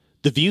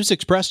The views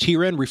expressed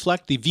herein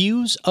reflect the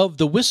views of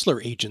the Whistler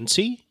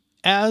Agency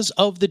as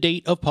of the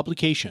date of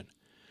publication.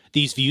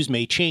 These views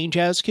may change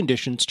as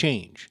conditions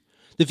change.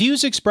 The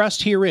views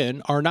expressed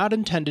herein are not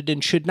intended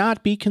and should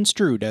not be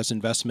construed as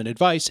investment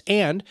advice,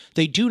 and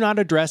they do not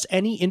address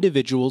any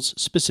individual's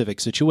specific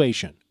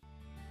situation.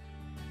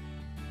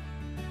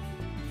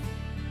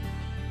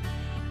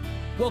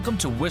 Welcome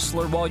to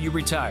Whistler While You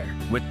Retire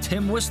with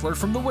Tim Whistler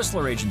from the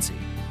Whistler Agency.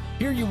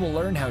 Here you will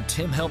learn how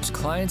Tim helps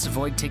clients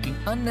avoid taking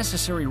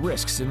unnecessary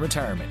risks in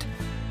retirement.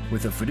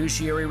 With a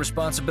fiduciary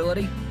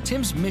responsibility,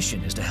 Tim's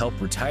mission is to help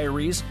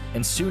retirees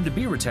and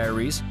soon-to-be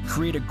retirees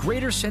create a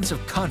greater sense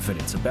of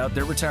confidence about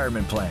their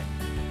retirement plan.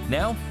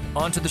 Now,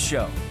 on to the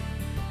show.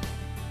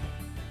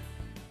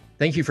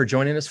 Thank you for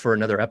joining us for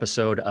another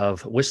episode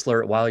of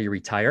Whistler While You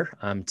Retire.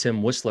 I'm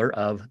Tim Whistler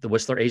of the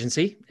Whistler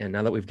Agency, and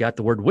now that we've got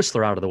the word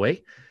Whistler out of the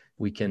way,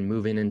 we can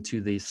move into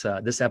this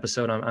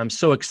episode. I'm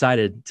so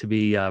excited to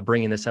be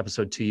bringing this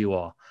episode to you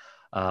all.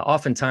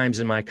 Oftentimes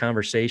in my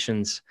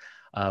conversations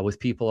with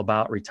people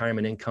about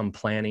retirement income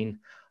planning,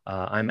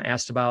 I'm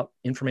asked about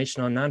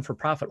information on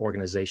non-for-profit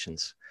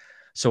organizations.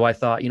 So I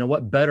thought,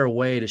 what better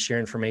way to share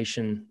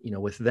information,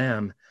 with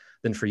them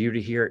than for you to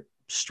hear it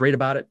straight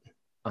about it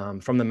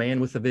from the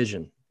man with the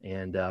vision.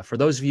 And for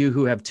those of you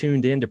who have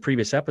tuned in to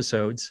previous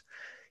episodes,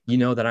 you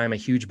know that I'm a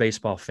huge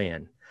baseball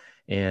fan.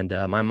 And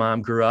my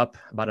mom grew up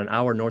about an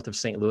hour north of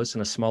St. Louis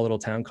in a small little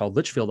town called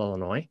Litchfield,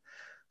 Illinois.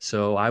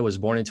 So I was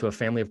born into a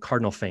family of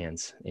Cardinal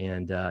fans.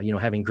 And,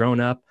 having grown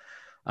up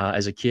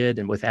as a kid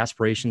and with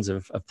aspirations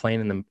of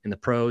playing in the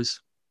pros,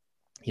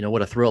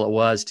 what a thrill it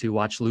was to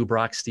watch Lou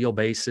Brock steal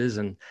bases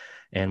and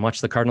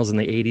watch the Cardinals in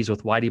the 80s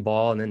with Whitey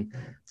Ball and then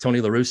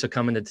Tony La Russa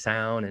coming to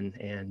town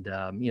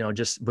and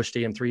just Busch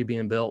Stadium 3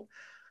 being built.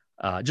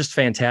 Just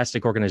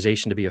fantastic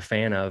organization to be a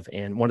fan of.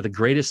 And one of the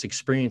greatest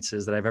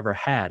experiences that I've ever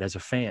had as a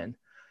fan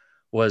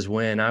was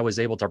when I was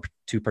able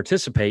to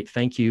participate.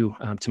 Thank you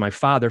to my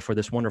father for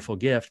this wonderful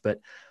gift, but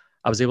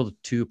I was able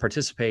to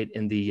participate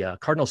in the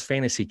Cardinals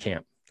fantasy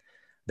camp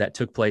that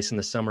took place in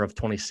the summer of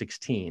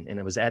 2016. And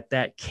it was at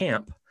that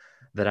camp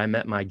that I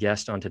met my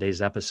guest on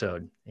today's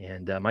episode.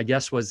 And my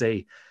guest was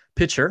a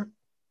pitcher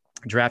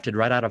drafted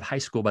right out of high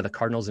school by the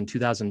Cardinals in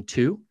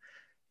 2002.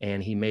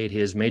 And he made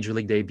his major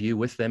league debut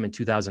with them in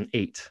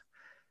 2008.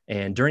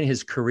 And during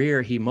his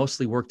career, he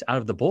mostly worked out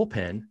of the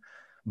bullpen.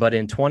 But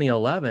in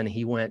 2011,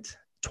 he went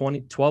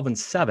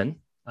 12-7,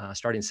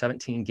 starting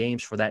 17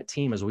 games for that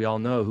team, as we all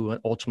know, who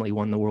ultimately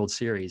won the World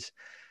Series.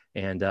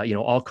 And,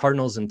 all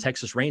Cardinals and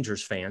Texas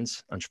Rangers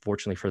fans,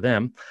 unfortunately for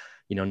them,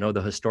 know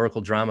the historical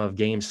drama of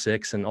Game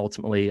 6 and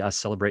ultimately us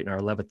celebrating our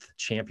 11th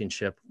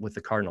championship with the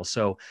Cardinals.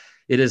 So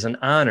it is an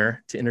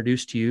honor to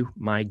introduce to you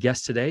my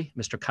guest today,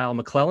 Mr. Kyle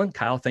McClellan.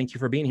 Kyle, thank you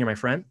for being here, my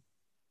friend.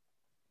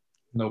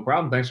 No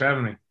problem. Thanks for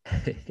having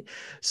me.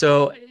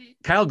 So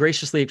Kyle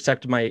graciously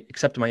accepted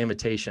my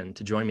invitation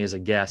to join me as a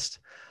guest,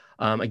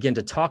 again,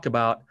 to talk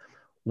about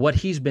what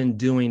he's been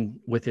doing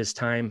with his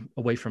time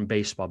away from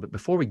baseball. But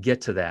before we get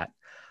to that,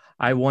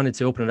 I wanted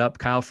to open it up,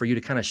 Kyle, for you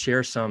to kind of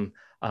share some,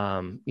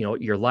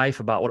 your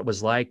life, about what it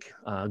was like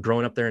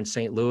growing up there in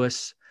St.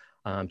 Louis,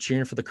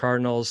 cheering for the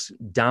Cardinals,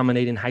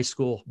 dominating high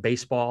school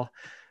baseball,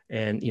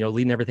 and,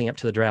 leading everything up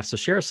to the draft. So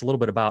share us a little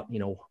bit about,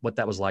 what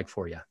that was like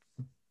for you.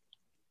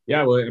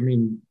 Yeah, well,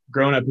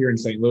 growing up here in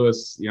St.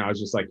 Louis, I was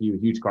just like you, a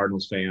huge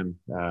Cardinals fan.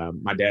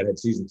 My dad had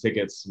season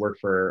tickets, worked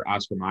for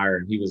Oscar Mayer,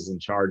 and he was in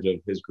charge of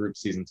his group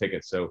season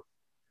tickets. So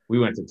we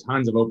went to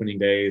tons of opening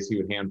days. He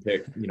would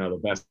handpick, the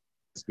best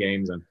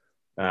games. And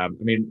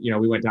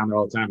we went down there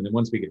all the time. And then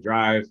once we could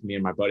drive, me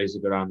and my buddies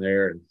would go down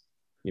there and,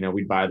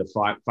 we'd buy the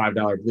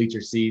 $5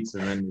 bleacher seats,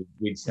 and then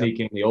we'd sneak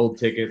in the old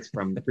tickets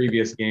from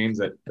previous games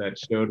that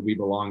showed we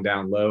belonged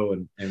down low,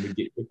 and we'd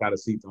get kicked out of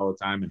seats all the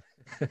time. And,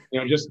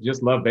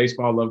 just love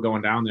baseball, love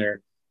going down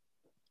there.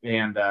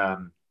 And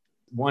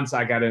once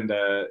I got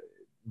into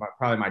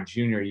probably my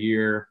junior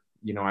year,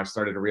 I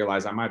started to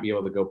realize I might be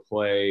able to go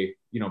play,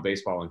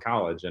 baseball in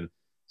college, and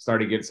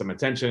started getting some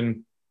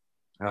attention.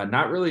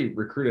 Not really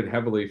recruited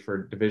heavily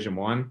for Division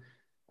I.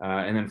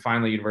 And then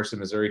finally, University of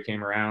Missouri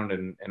came around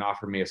and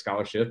offered me a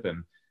scholarship.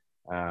 And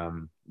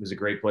it was a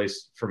great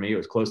place for me. It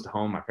was close to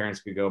home. My parents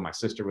could go. My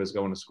sister was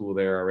going to school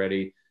there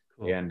already.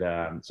 Cool.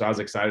 And so I was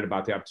excited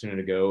about the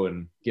opportunity to go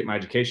and get my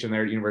education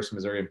there at University of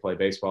Missouri and play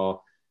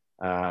baseball.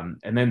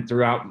 And then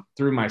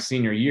through my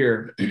senior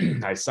year,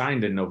 I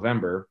signed in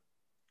November.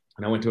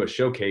 And I went to a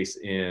showcase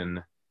in,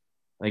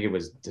 I think it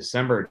was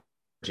December,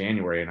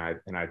 January,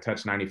 and I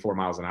touched 94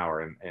 miles an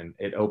hour, and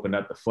it opened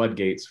up the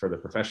floodgates for the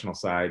professional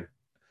side.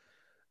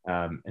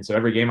 And so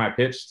every game I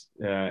pitched,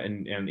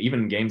 and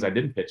even games I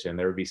didn't pitch in,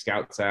 there would be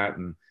scouts at,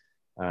 and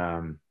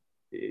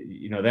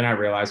then I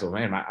realized, well,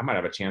 man, I might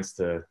have a chance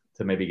to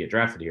maybe get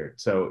drafted here.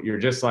 So you're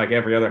just like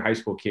every other high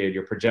school kid.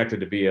 You're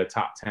projected to be a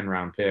top 10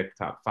 round pick,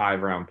 top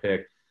 5 round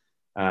pick.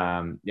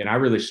 I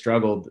really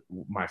struggled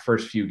my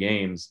first few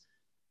games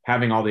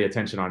having all the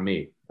attention on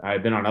me. I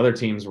had been on other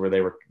teams where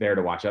they were there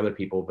to watch other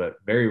people, but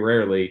very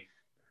rarely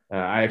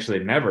I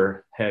actually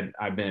never had,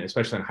 I've been,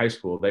 especially in high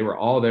school, they were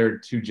all there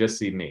to just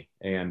see me.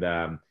 And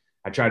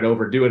I tried to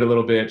overdo it a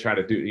little bit, try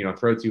to do,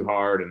 throw too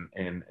hard.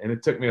 And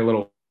it took me a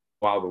little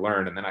while to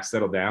learn. And then I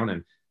settled down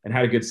and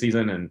had a good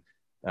season. And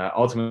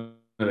ultimately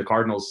the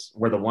Cardinals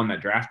were the one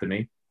that drafted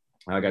me.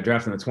 I got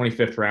drafted in the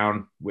 25th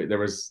round.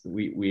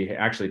 We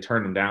actually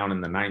turned them down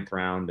in the 9th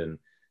round and,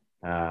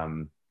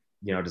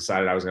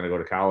 decided I was going to go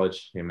to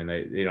college. I mean,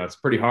 it's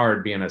pretty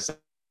hard being a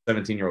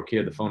 17-year-old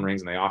kid. The phone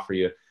rings and they offer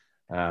you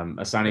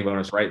a signing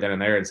bonus right then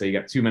and there. And so you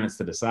got 2 minutes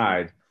to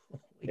decide.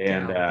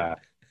 And,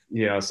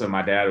 so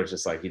my dad was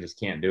just like, you just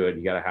can't do it.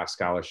 You got to have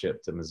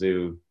scholarship to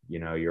Mizzou.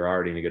 You're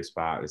already in a good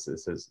spot. It's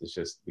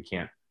just, we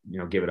can't,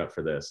 give it up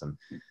for this. And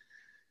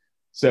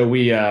so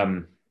we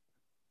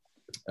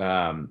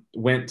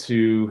went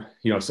to,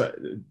 so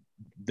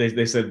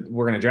they said,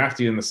 we're going to draft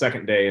you in the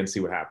second day and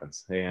see what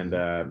happens. And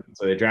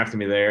so they drafted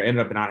me there,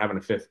 ended up not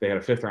having they had a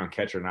 5th round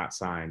catcher not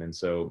signed. And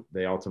so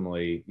they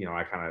ultimately,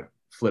 I kind of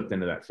flipped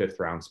into that 5th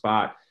round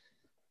spot.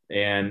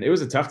 And it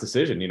was a tough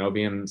decision,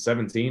 being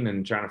 17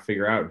 and trying to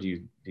figure out,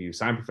 do you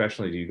sign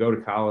professionally? Do you go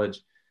to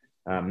college?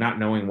 Not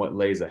knowing what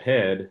lays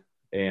ahead,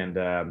 and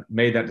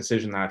made that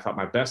decision that I thought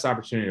my best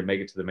opportunity to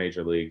make it to the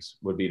major leagues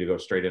would be to go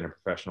straight into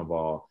professional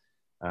ball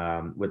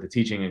with the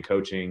teaching and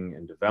coaching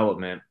and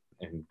development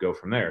and go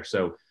from there.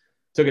 So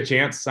took a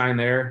chance, signed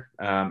there,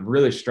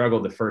 really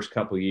struggled the first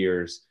couple of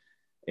years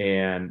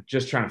and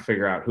just trying to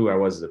figure out who I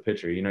was as a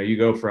pitcher. You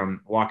go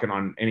from walking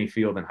on any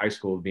field in high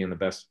school to being the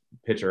best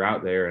pitcher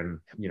out there and,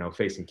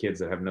 facing kids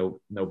that have no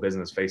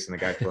business facing the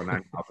guy throwing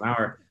 90 miles an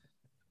hour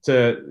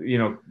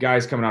to,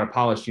 guys coming out of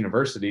polished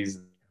universities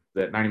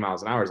that 90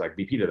 miles an hour is like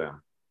BP to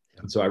them.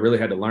 And so I really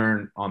had to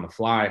learn on the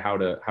fly how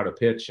to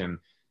pitch and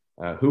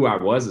who I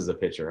was as a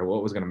pitcher,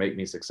 what was going to make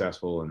me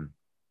successful.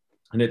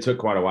 And it took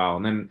quite a while.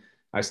 And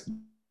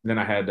then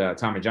I had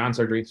Tommy John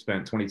surgery,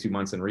 spent 22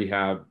 months in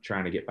rehab,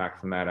 trying to get back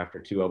from that after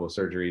 2 elbow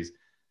surgeries.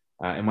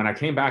 And when I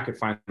came back, it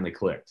finally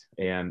clicked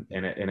and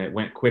it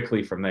went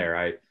quickly from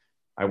there.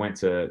 I went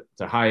to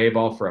high A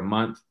ball for a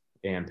month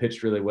and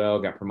pitched really well,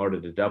 got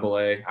promoted to double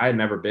A. I had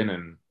never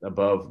been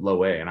above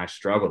low A and I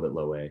struggled at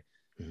low A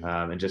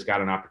and just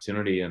got an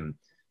opportunity and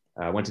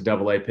went to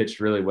double A, pitched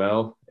really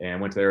well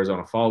and went to the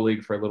Arizona Fall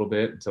League for a little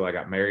bit until I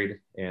got married.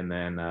 And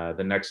then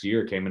the next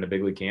year came into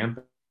big league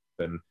camp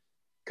and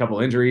couple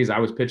injuries. I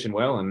was pitching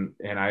well and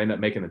I ended up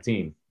making the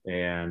team.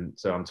 And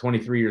so I'm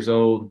 23 years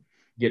old,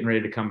 getting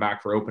ready to come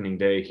back for opening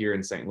day here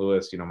in St.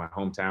 Louis, my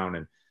hometown,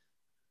 and,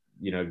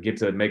 get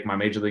to make my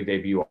major league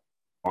debut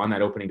on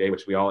that opening day,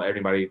 which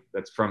everybody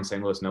that's from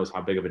St. Louis knows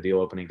how big of a deal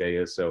opening day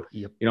is. So,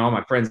 all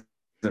my friends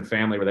and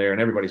family were there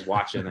and everybody's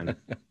watching. And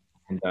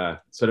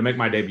so to make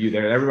my debut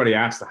there, everybody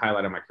asked the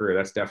highlight of my career.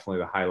 That's definitely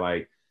the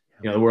highlight.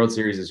 The World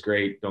Series is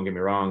great. Don't get me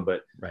wrong,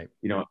 but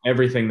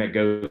everything that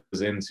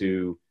goes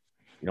into,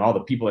 all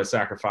the people that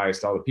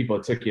sacrificed, all the people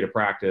that took you to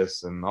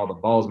practice and all the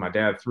balls my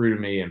dad threw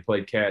to me and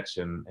played catch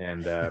and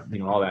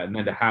all that. And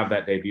then to have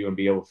that debut and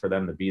be able for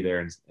them to be there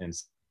and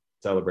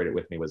celebrate it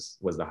with me was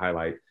the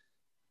highlight.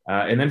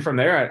 And then from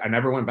there, I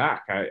never went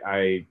back.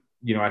 I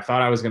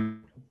thought I was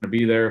going to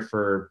be there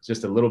for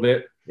just a little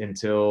bit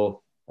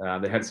until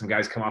they had some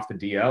guys come off the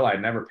DL.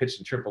 I'd never pitched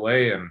in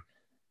AAA and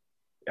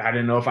I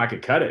didn't know if I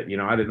could cut it.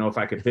 I didn't know if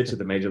I could pitch at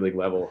the major league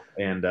level.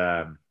 And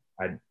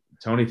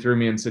Tony threw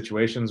me in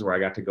situations where I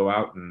got to go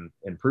out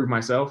and prove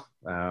myself,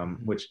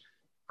 which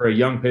for a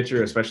young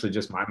pitcher, especially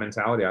just my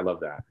mentality, I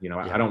love that.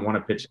 I don't want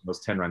to pitch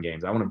those 10-run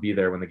games. I want to be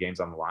there when the game's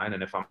on the line.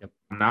 And if I'm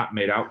not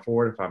made out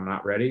for it, if I'm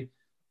not ready,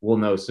 we'll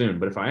know soon.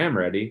 But if I am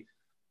ready,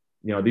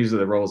 these are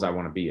the roles I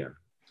want to be in.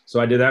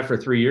 So I did that for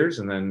 3 years.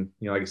 And then,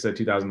 like I said,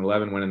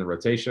 2011 went in the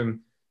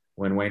rotation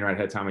when Wainwright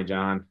had Tommy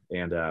John.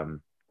 And,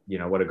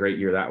 what a great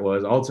year that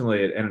was.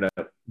 Ultimately, it ended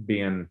up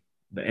being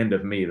the end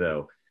of me,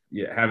 though.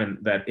 Having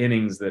that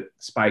innings, that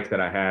spike that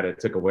I had, it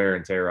took a wear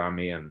and tear on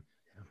me. And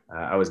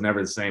I was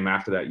never the same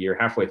after that year.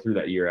 Halfway through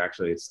that year,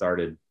 actually, it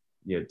started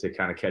to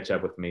kind of catch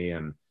up with me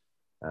and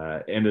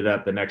ended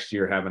up the next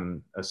year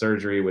having a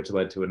surgery, which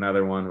led to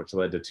another one, which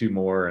led to 2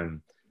 more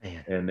and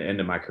the end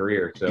of my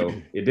career. So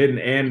it didn't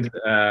end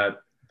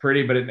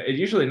pretty, but it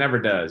usually never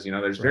does.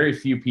 There's very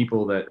few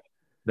people that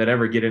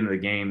ever get into the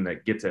game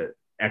that get to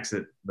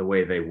exit the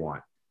way they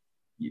want.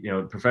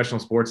 Professional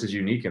sports is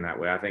unique in that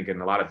way. I think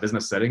in a lot of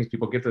business settings,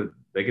 people get to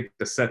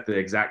set the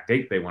exact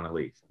date they want to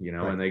leave,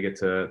 and they get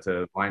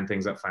to line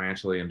things up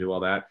financially and do all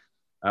that.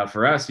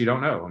 For us, you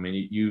don't know. I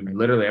mean, you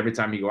literally, every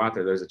time you go out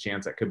there, there's a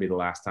chance that could be the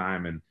last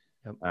time. And,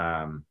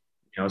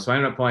 so I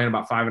ended up playing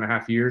about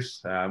 5.5 years,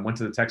 went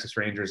to the Texas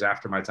Rangers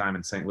after my time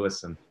in St.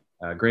 Louis and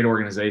great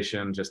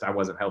organization. Just, I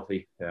wasn't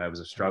healthy. It was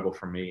a struggle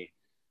for me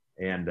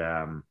and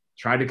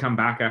tried to come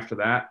back after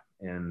that.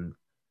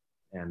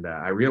 And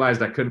I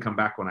realized I couldn't come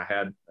back when I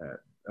had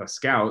a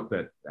scout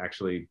that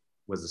actually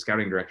was the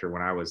scouting director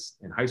when I was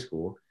in high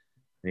school.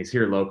 And he's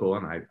here local.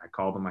 And I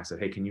called him. I said,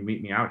 hey, can you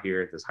meet me out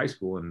here at this high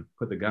school and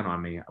put the gun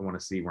on me? I want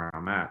to see where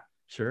I'm at.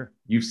 Sure.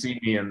 You've seen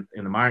me in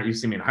the minor. You've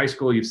seen me in high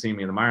school. You've seen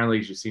me in the minor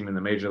leagues. You've seen me in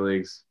the major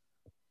leagues.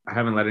 I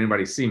haven't let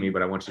anybody see me,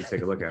 but I want you to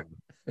take a look at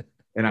me.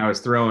 And I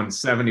was throwing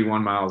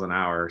 71 miles an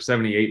hour,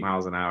 78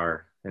 miles an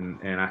hour. And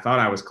I thought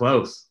I was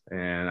close.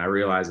 And I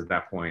realized at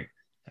that point,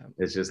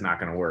 It's just not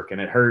going to work.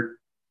 And it hurt.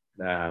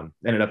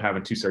 Ended up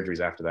having 2 surgeries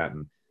after that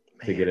and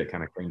to get it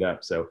kind of cleaned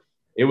up. So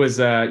it was,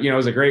 it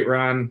was a great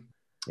run.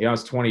 I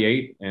was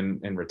 28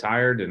 and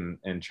retired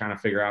and trying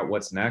to figure out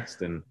what's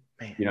next. And,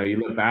 you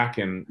look back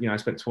and, I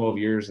spent 12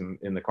 years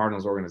in the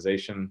Cardinals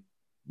organization,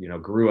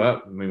 grew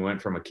up. We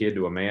went from a kid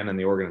to a man in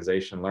the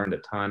organization, learned a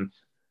ton,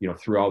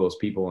 through all those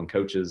people and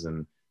coaches.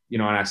 And,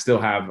 and I'm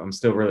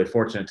still really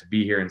fortunate to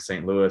be here in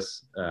St.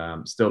 Louis,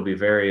 still be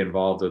very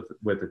involved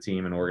with the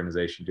team and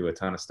organization, do a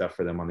ton of stuff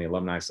for them on the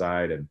alumni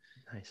side and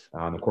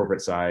on the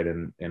corporate side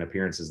and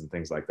appearances and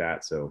things like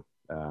that. So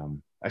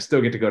I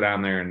still get to go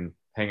down there and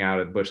hang out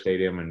at Busch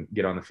Stadium and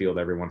get on the field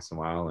every once in a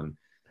while. And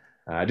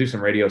I do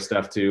some radio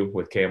stuff too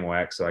with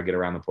KMOX. So I get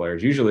around the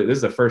players. Usually this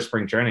is the first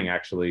spring training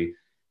actually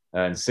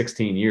in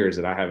 16 years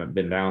that I haven't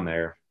been down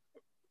there.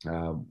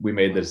 We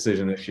made the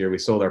decision this year. We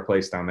sold our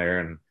place down there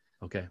and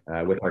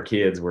with our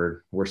kids,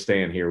 we're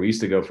staying here. We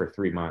used to go for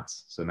 3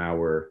 months. So now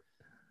we're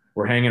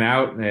hanging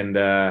out and,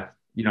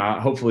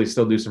 hopefully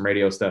still do some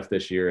radio stuff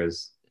this year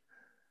as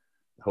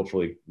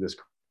hopefully this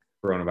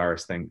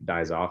coronavirus thing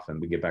dies off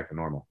and we get back to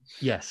normal.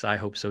 Yes, I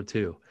hope so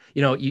too.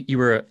 You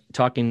were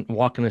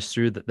walking us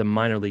through the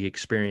minor league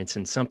experience,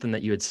 and something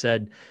that you had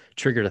said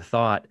triggered a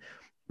thought.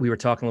 We were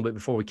talking a little bit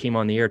before we came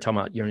on the air, talking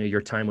about,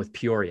 your time with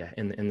Peoria,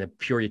 and the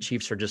Peoria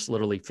Chiefs are just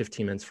literally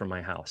 15 minutes from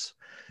my house.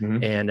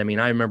 Mm-hmm. And I mean,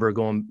 I remember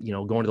going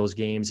to those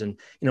games and,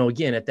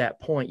 again, at that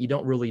point, you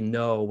don't really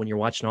know when you're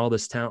watching all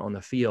this talent on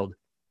the field.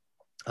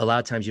 A lot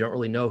of times you don't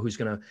really know who's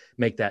going to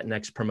make that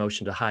next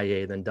promotion to high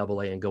A, then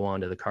double A and go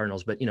on to the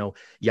Cardinals. But,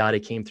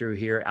 Yadi came through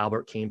here,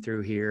 Albert came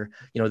through here,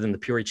 then the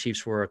Peoria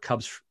Chiefs were a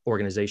Cubs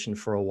organization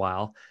for a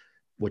while,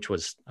 which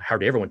was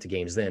hardly ever went to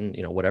games then,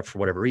 for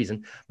whatever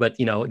reason. But,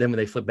 then when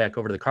they flipped back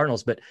over to the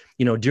Cardinals, but,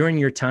 during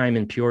your time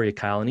in Peoria,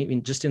 Kyle, and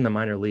even just in the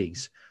minor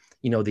leagues,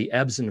 the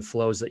ebbs and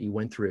flows that you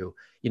went through,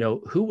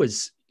 who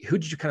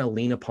did you kind of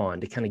lean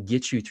upon to kind of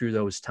get you through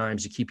those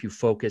times, to keep you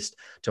focused,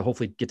 to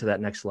hopefully get to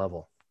that next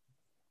level?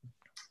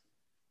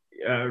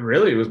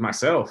 Really, it was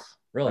myself.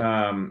 Really?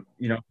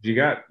 You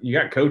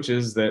got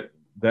coaches that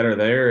are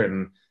there,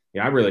 and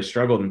I really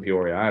struggled in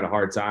Peoria. I had a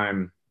hard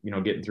time,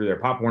 getting through there.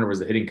 Pop Warner was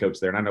the hitting coach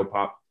there, and I know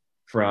Pop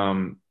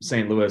from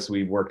St. Louis.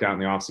 We worked out in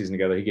the offseason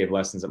together. He gave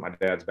lessons at my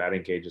dad's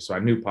batting cages, so I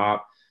knew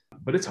Pop.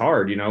 But it's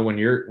hard, when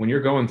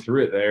you're going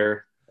through it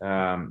there.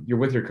 You're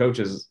with your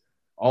coaches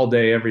all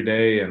day, every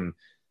day, and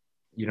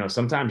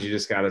sometimes you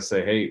just got to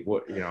say, hey,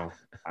 what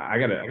I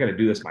gotta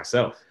do this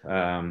myself,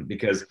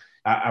 because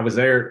I was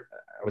there.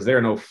 I was there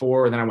in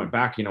 2004, and then I went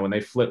back, when they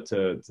flipped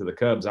to the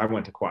Cubs, I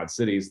went to Quad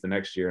Cities the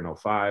next year in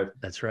 2005.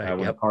 That's right.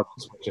 When the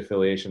Cardinals switched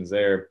affiliations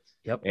there.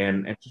 Yep.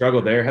 And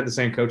struggled there, had the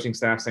same coaching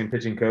staff, same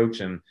pitching coach.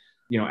 And,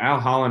 Al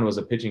Holland was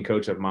a pitching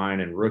coach of mine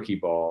in rookie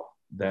ball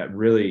that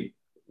really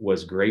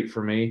was great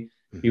for me.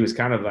 Mm-hmm. He was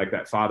kind of like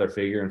that father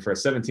figure. And for a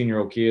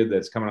 17-year-old kid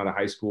that's coming out of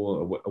high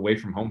school away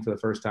from home for the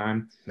first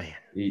time, man,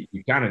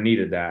 you kind of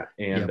needed that.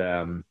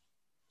 And,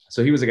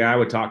 so he was a guy I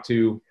would talk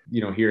to,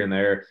 here and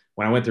there.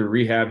 When I went through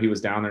rehab, he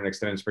was down there in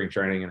extended spring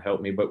training and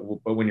helped me. But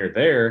when you're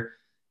there,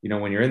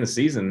 when you're in the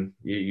season,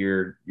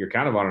 you're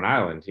kind of on an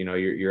island.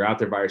 You're out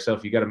there by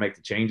yourself. You got to make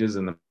the changes.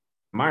 And the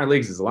minor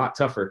leagues is a lot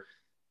tougher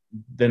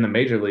than the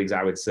major leagues,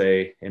 I would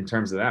say, in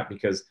terms of that,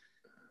 because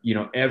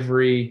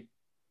the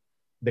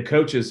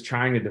coach is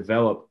trying to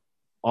develop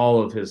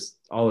all of his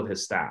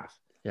staff.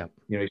 Yeah,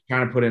 he's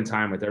trying to put in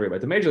time with everybody.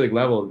 At the major league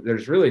level,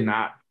 there's really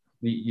not.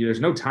 There's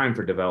no time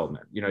for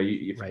development.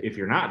 If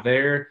you're not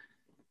there,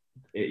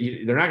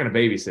 they're not going to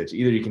babysit you.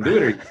 Either you can do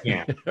it or you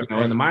can't.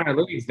 In the minor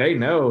leagues, they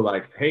know,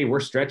 like, hey, we're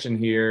stretching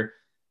here.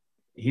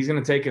 He's going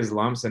to take his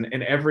lumps, and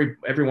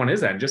everyone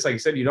is that. And just like you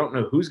said, you don't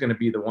know who's going to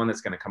be the one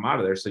that's going to come out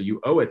of there. So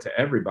you owe it to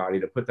everybody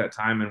to put that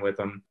time in with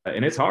them.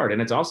 And it's hard,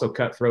 and it's also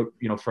cutthroat,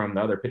 from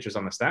the other pitchers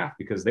on the staff,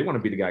 because they want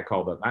to be the guy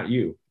called up, not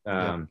you.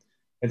 And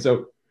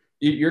so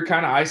you're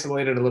kind of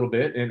isolated a little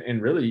bit,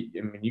 and really,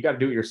 I mean, you got to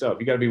do it yourself.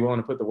 You got to be willing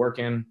to put the work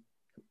in.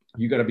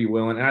 You got to be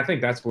willing. And I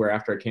think that's where,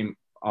 after I came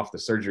off the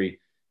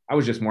surgery, I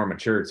was just more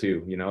mature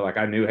too. Like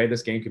I knew, hey,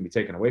 this game can be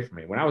taken away from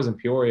me. When I was in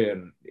Peoria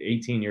and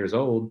 18 years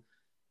old,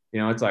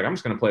 it's like, I'm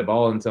just going to play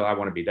ball until I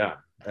want to be done.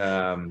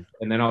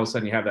 And then all of a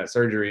sudden you have that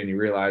surgery and you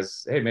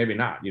realize, hey, maybe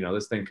not,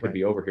 this thing could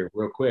be over here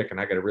real quick.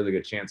 And I got a really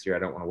good chance here I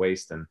don't want to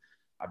waste. And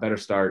I better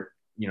start,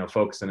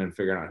 focusing and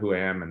figuring out who I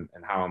am and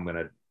how I'm going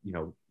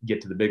to,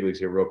 get to the big leagues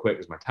here real quick,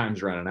 because my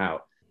time's running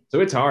out. So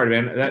it's hard,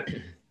 man.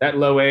 That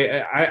low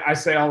A, I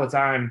say all the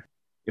time,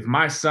 if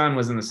my son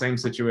was in the same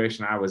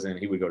situation I was in,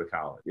 he would go to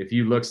college. If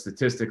you look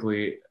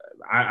statistically,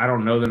 I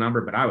don't know the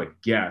number, but I would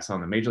guess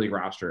on the major league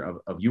roster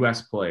of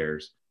U.S.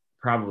 players,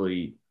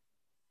 probably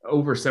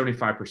over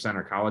 75%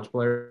 are college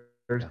players.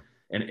 Yeah.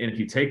 And if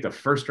you take the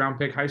first round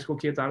pick high school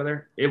kids out of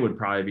there, it would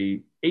probably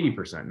be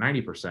 80%,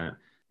 90%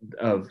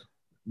 of,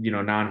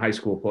 non-high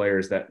school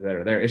players that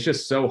are there. It's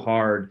just so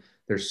hard.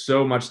 There's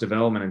so much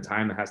development and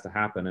time that has to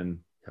happen. And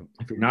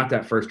if you're not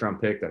that first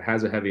round pick that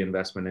has a heavy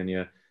investment in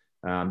you,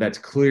 that's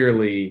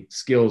clearly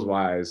skills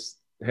wise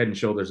head and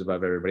shoulders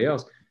above everybody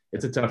else,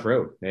 it's a tough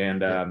road.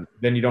 And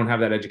then you don't have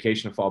that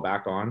education to fall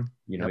back on.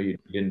 You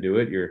didn't do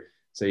it.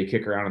 So you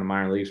kick around in the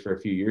minor leagues for a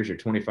few years. You're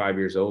 25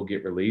 years old,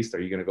 get released. Are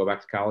you going to go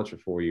back to college for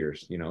 4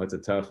 years? It's a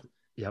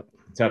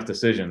tough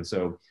decision.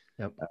 So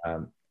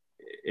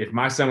if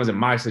my son was in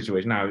my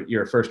situation, now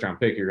you're a first round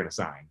pick, you're going to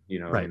sign,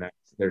 right. I mean,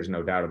 there's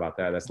no doubt about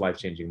that. That's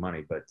life-changing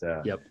money, but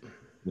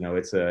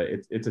it's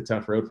a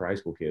tough road for high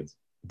school kids.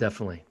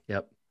 Definitely.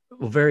 Yep.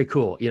 Well, very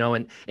cool.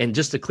 And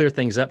just to clear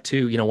things up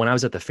too, when I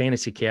was at the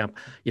fantasy camp,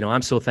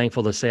 I'm so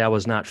thankful to say I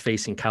was not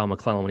facing Kyle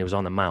McClellan when he was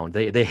on the mound.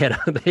 They had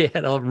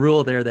a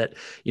rule there that,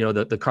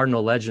 the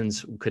Cardinal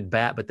legends could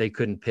bat, but they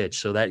couldn't pitch.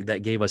 So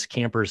that gave us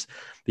campers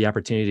the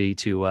opportunity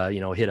to,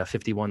 hit a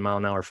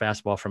 51-mile-an-hour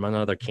fastball from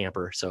another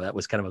camper. So that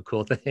was kind of a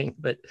cool thing.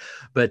 But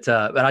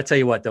I tell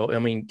you what, though, I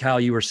mean, Kyle,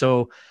 you were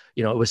so,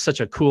 it was such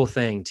a cool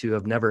thing to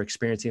have never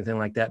experienced anything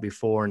like that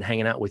before, and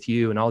hanging out with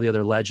you and all the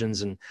other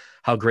legends and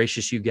how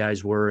gracious you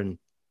guys were. And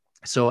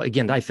so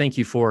again, I thank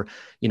you for,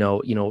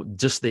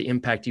 just the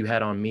impact you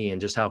had on me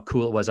and just how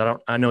cool it was.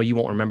 I know you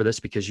won't remember this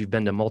because you've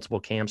been to multiple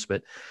camps,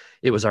 but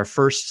it was our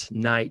first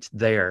night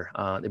there.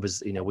 It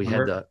was, we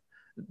had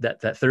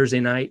that Thursday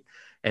night,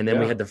 and then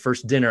we had the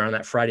first dinner on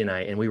that Friday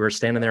night, and we were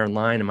standing there in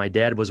line, and my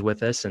dad was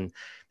with us, and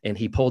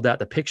he pulled out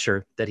the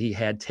picture that he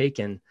had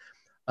taken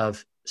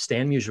of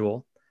Stan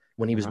Musial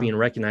when he was being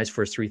recognized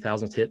for his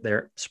 3,000th hit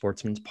there at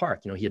Sportsman's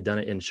Park. He had done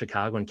it in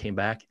Chicago and came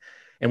back,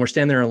 and we're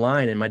standing there in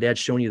line, and my dad's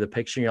showing you the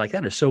picture, and you're like,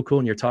 that is so cool.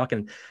 And you're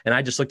talking, and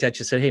I just looked at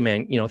you and said, hey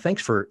man,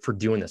 thanks for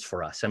doing this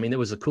for us. I mean, it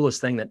was the coolest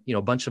thing that,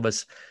 a bunch of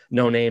us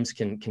no names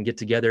can get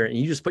together, and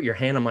you just put your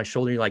hand on my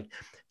shoulder. And you're like,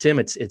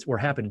 Tim, we're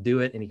happy to do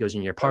it. And he goes,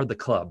 and you're part of the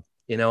club.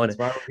 And and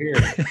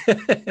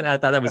I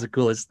thought that was the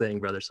coolest thing,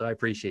 brother. So I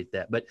appreciate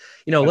that. But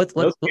let's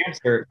camps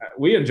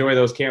we enjoy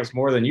those camps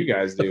more than you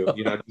guys do.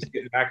 Just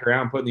getting back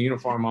around, putting the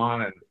uniform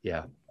on,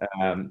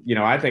 and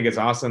I think it's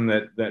awesome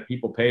that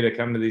people pay to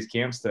come to these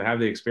camps to have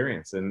the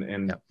experience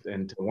and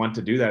to want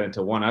to do that and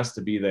to want us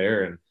to be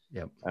there. And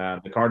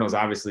the Cardinals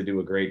obviously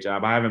do a great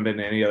job. I haven't been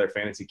to any other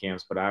fantasy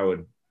camps, but I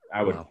would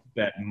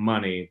bet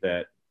money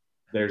that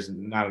there's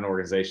not an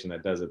organization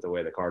that does it the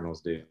way the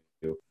Cardinals do.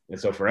 And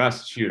so for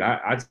us, shoot,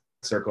 I'd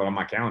circle it on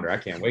my calendar. I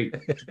can't wait.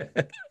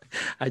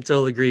 I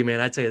totally agree,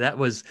 man. I tell you, that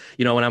was,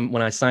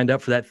 when I signed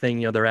up for that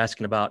thing, they're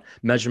asking about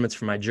measurements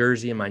for my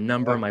jersey and my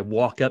number, my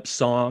walk-up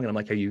song. And I'm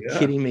like, are you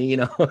kidding me?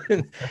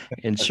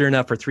 And sure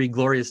enough, for 3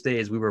 glorious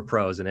days, we were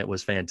pros, and it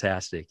was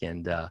fantastic.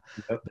 And,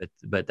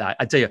 but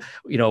I tell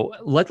you,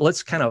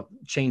 let's kind of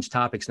change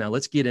topics now.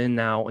 Let's get in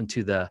now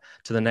into the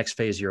next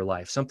phase of your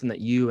life, something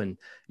that you and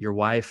your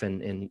wife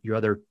and your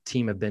other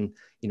team have been,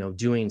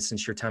 doing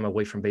since your time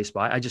away from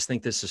baseball. I just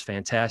think this is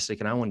fantastic.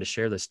 And I wanted to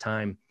share this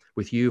time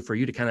with you for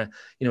you to kind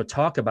of,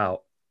 talk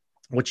about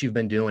what you've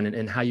been doing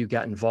and how you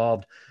got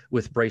involved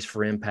with Brace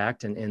for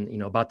Impact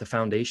and about the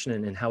foundation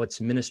and how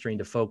it's ministering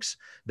to folks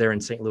there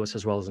in St. Louis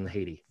as well as in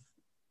Haiti.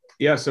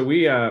 Yeah. So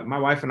we, my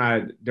wife and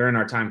I, during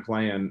our time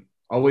playing,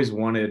 always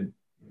wanted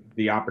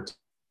the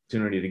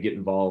opportunity to get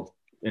involved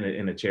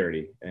in a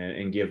charity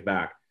and give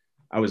back.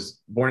 I was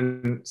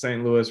born in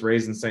St. Louis,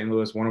 raised in St.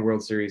 Louis, won a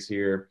World Series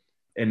here,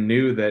 and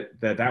knew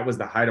that was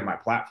the height of my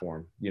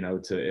platform,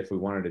 if we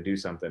wanted to do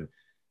something.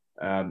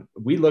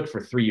 We looked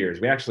for 3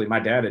 years. My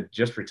dad had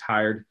just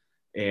retired.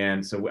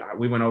 And so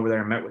we went over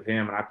there and met with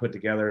him, and I put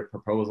together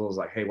proposals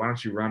like, hey, why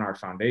don't you run our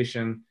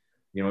foundation?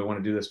 We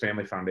want to do this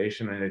family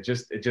foundation. And it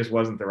just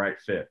wasn't the right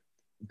fit.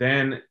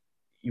 Then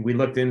we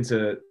looked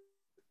into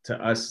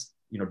us,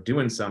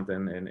 doing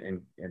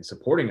something and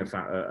supporting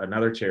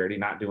another charity,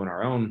 not doing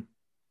our own.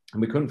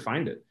 And we couldn't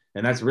find it.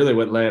 And that's really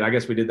what led, I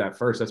guess we did that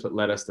first. That's what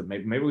led us to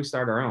maybe we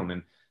start our own.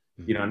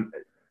 And,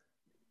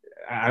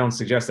 I don't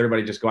suggest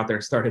everybody just go out there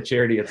and start a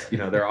charity. It's,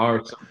 there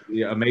are some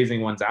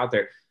amazing ones out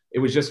there. It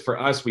was just for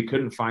us, we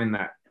couldn't find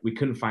that. We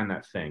couldn't find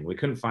that thing. We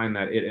couldn't find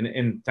that.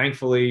 And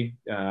thankfully,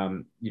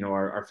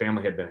 our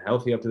family had been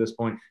healthy up to this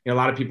point. A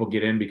lot of people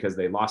get in because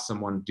they lost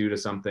someone due to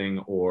something,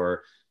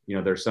 or,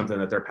 there's something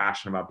that they're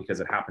passionate about because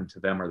it happened to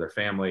them or their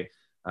family.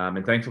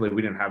 And thankfully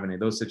we didn't have any of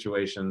those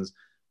situations.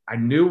 I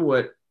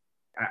knew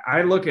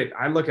I look at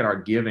our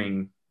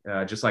giving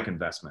just like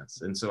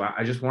investments. And so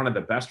I just wanted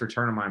the best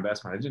return on my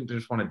investment. I didn't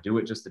just want to do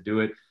it just to do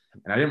it.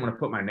 And I didn't want to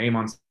put my name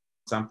on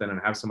something and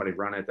have somebody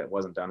run it that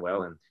wasn't done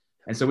well.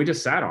 And so we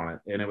just sat on it,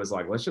 and it was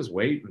like, let's just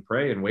wait and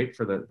pray and wait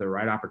for the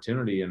right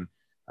opportunity. And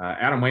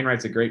Adam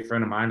Wainwright's a great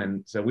friend of mine.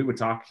 And so we would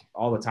talk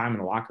all the time in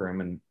the locker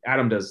room, and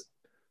Adam does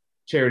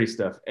charity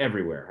stuff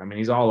everywhere. I mean,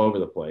 he's all over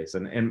the place.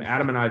 And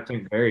Adam and I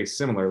think very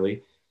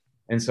similarly.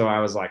 And so I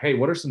was like, hey,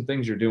 what are some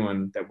things you're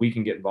doing that we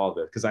can get involved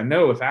with? Because I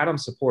know if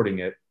Adam's supporting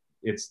it,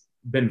 it's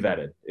been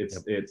vetted.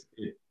 It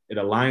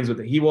aligns with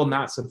it. He will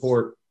not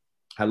support.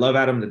 I love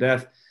Adam to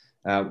death.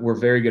 We're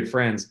very good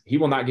friends. He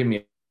will not give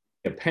me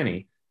a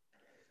penny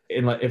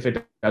if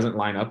it doesn't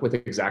line up with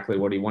exactly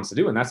what he wants to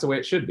do. And that's the way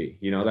it should be.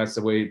 That's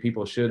the way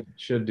people should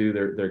do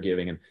their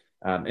giving.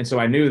 And so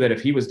I knew that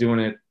if he was doing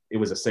it, it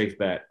was a safe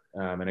bet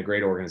and a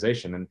great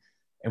organization.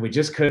 And we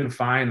just couldn't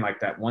find like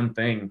that one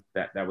thing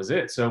that was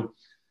it. So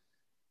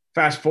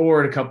fast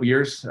forward a couple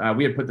years,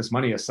 we had put this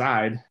money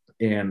aside.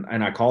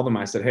 And I called them.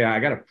 I said, hey, I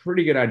got a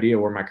pretty good idea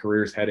where my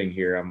career is heading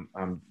here.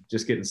 I'm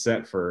just getting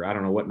set for, I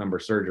don't know what number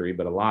surgery,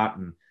 but a lot.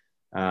 And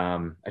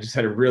I just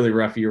had a really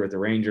rough year with the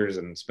Rangers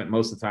and spent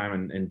most of the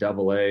time in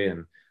Double-A.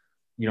 And,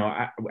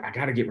 I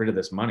got to get rid of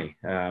this money.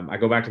 I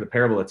go back to the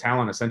parable of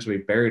talent. Essentially,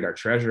 we buried our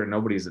treasure and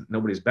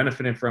nobody's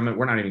benefiting from it.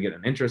 We're not even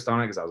getting interest on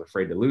it because I was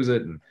afraid to lose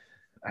it. And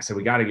I said,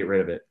 we got to get rid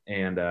of it.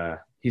 And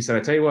he said, I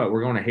tell you what,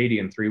 we're going to Haiti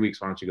in 3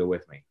 weeks. Why don't you go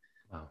with me?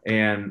 Wow.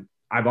 And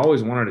I've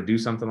always wanted to do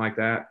something like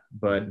that,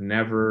 but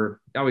never.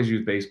 I always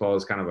used baseball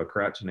as kind of a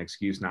crutch, an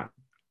excuse not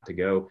to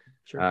go.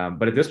 Sure.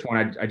 But at this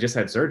point, I just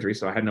had surgery,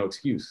 so I had no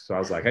excuse. So I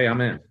was like, hey,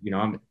 I'm in.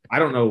 I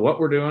don't know what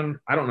we're doing.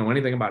 I don't know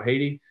anything about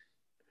Haiti,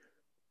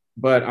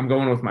 but I'm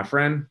going with my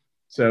friend.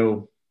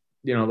 So,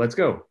 let's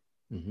go.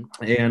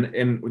 Mm-hmm.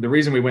 And the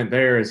reason we went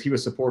there is he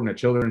was supporting a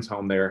children's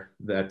home there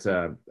that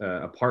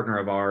a partner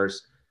of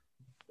ours,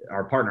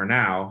 our partner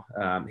now,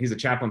 he's a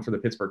chaplain for the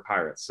Pittsburgh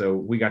Pirates. So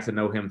we got to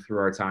know him through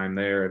our time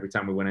there. Every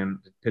time we went in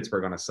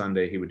Pittsburgh on a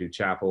Sunday, he would do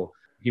chapel.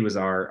 He was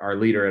our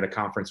leader at a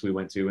conference we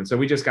went to. And so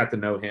we just got to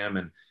know him.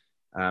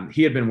 And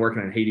he had been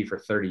working in Haiti for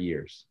 30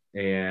 years.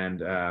 And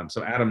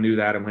so Adam knew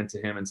that and went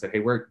to him and said,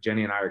 hey,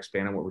 Jenny and I are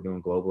expanding what we're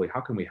doing globally.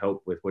 How can we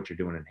help with what you're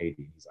doing in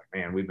Haiti? He's like,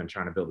 man, we've been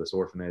trying to build this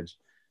orphanage.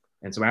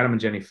 And so Adam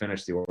and Jenny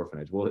finished the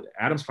orphanage. Well,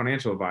 Adam's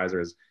financial advisor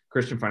is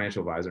Christian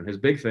financial advisor. And his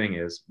big thing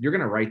is you're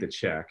going to write the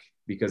check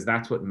because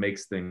that's what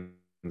makes things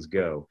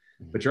go.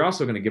 But you're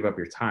also going to give up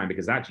your time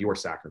because that's your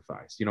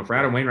sacrifice. For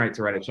Adam Wainwright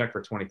to write a check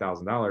for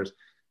 $20,000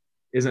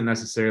 isn't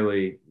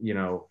necessarily,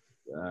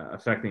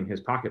 affecting his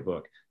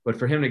pocketbook. But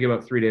for him to give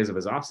up 3 days of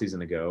his off season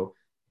to go,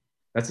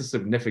 that's a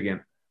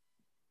significant,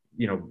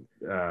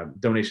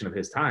 donation of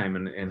his time.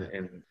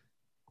 And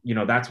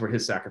that's where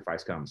his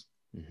sacrifice comes.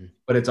 Mm-hmm.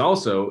 But it's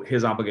also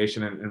his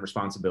obligation and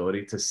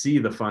responsibility to see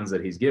the funds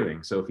that he's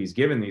giving. So if he's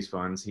given these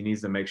funds, he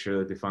needs to make sure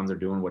that the funds are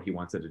doing what he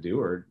wants it to do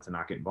or to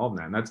not get involved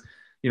in that.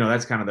 And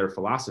that's kind of their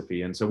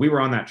philosophy. And so we were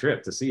on that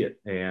trip to see it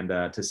and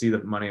to see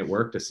the money at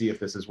work, to see if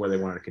this is where they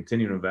wanted to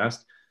continue to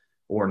invest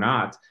or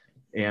not.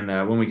 And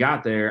when we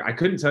got there, I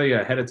couldn't tell you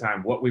ahead of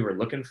time what we were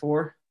looking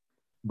for,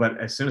 but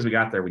as soon as we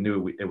got there, we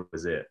knew it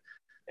was it.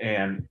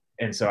 And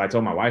so I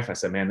told my wife, I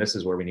said, man, this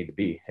is where we need to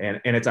be. And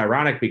it's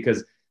ironic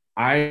because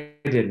I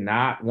did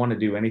not want to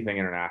do anything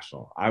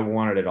international. I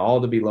wanted it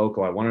all to be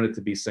local. I wanted it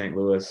to be St.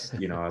 Louis.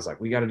 I was like,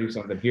 we got to do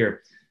something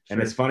here. Sure.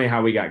 And it's funny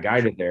how we got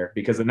guided there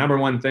because the number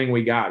one thing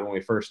we got when we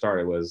first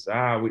started was,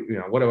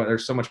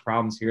 there's so much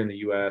problems here in the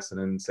U.S. and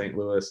in St.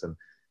 Louis.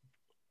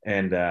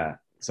 And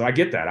so I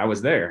get that. I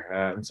was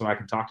there. And so I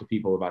can talk to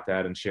people about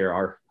that and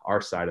share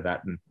our side of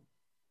that.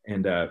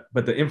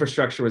 But the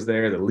infrastructure was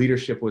there. The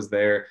leadership was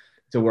there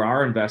to where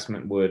our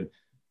investment would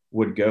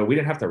go. We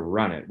didn't have to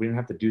run it. We didn't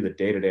have to do the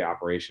day-to-day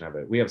operation of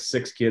it. We have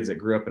 6 kids that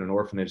grew up in an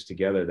orphanage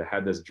together that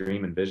had this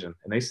dream and vision,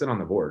 and they sit on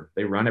the board.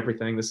 They run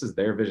everything. This is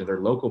their vision. They're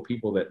local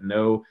people that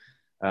know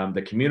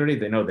the community.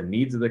 They know the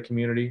needs of the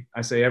community.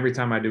 I say every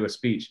time I do a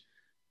speech,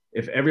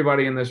 if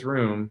everybody in this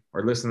room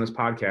or listen to this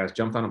podcast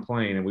jumped on a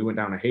plane and we went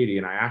down to Haiti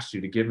and I asked you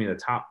to give me the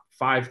top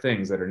 5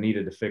 things that are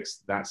needed to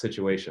fix that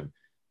situation,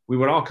 we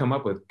would all come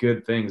up with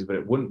good things, but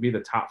it wouldn't be the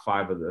top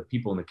 5 of the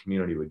people in the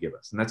community would give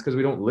us. And that's because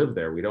we don't live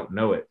there. We don't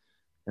know it.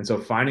 And so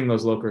finding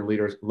those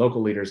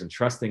local leaders and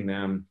trusting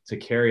them to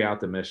carry out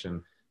the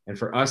mission and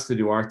for us to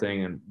do our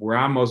thing. And where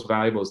I'm most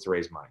valuable is to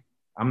raise money.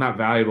 I'm not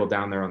valuable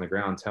down there on the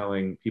ground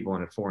telling people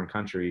in a foreign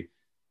country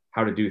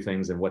how to do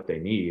things and what they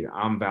need.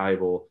 I'm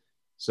valuable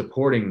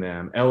supporting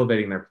them,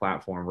 elevating their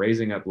platform,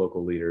 raising up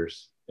local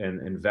leaders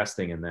and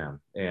investing in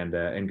them and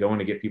going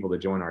to get people to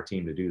join our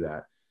team to do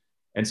that.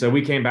 And so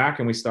we came back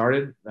and we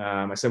started.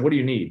 I said, what do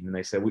you need? And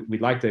they said, we'd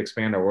like to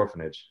expand our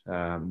orphanage.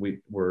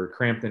 We're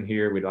cramped in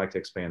here. We'd like to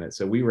expand it.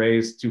 So we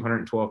raised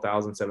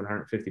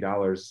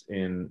 $212,750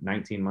 in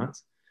 19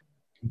 months,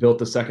 built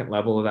the second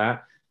level of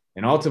that.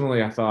 And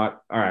ultimately I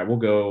thought, all right, we'll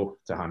go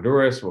to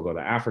Honduras. We'll go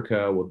to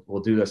Africa.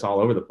 We'll do this all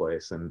over the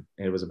place. And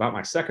it was about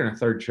my second or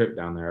third trip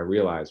down there. I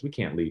realized we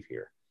can't leave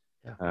here.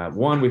 Yeah.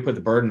 One, we put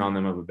the burden on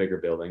them of a bigger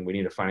building. We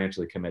need to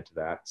financially commit to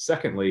that.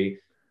 Secondly,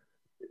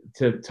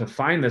 to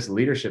find this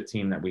leadership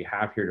team that we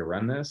have here to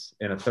run this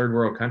in a third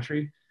world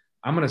country,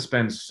 I'm going to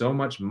spend so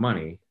much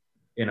money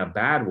in a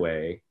bad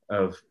way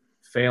of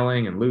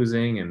failing and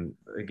losing and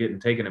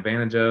getting taken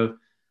advantage of.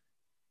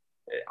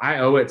 I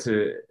owe it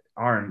to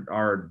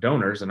our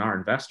donors and our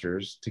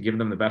investors to give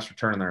them the best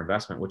return on their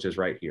investment, which is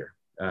right here.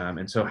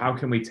 And so how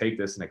can we take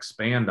this and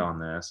expand on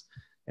this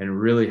and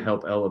really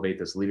help elevate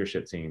this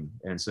leadership team?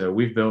 And so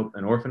we've built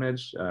an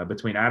orphanage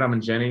between Adam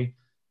and Jenny,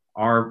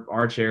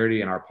 our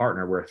charity and our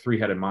partner. We're a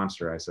 3-headed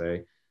monster, I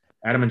say.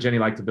 Adam and Jenny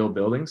like to build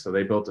buildings, so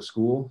they built a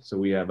school. So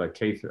we have a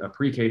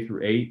pre-K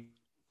through 8.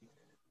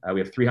 We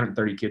have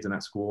 330 kids in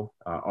that school.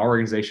 Our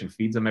organization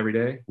feeds them every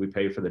day. We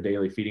pay for the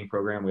daily feeding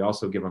program. We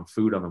also give them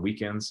food on the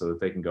weekends so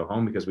that they can go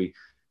home, because we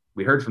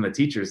heard from the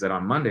teachers that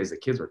on Mondays the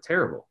kids were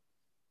terrible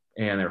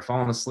and they were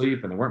falling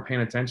asleep and they weren't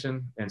paying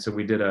attention. And so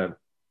we did a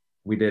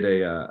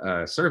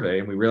survey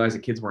and we realized the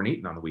kids weren't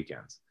eating on the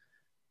weekends.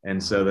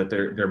 And so that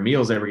their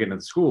meals they were getting at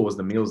the school was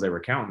the meals they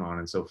were counting on.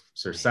 And so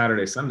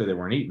Saturday, Sunday, they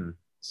weren't eating.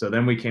 So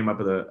then we came up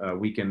with a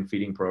weekend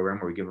feeding program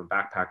where we give them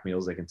backpack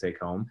meals they can take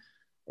home,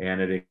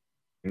 and it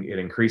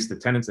increased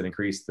attendance, it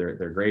increased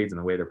their grades and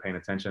the way they're paying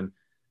attention.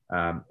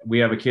 We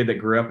have a kid that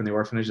grew up in the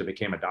orphanage that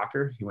became a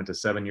doctor. He went to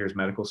 7 years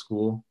medical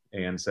school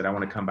and said, I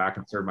want to come back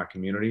and serve my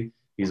community.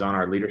 He's on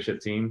our leadership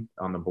team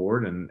on the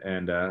board.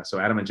 And so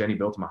Adam and Jenny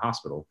built him a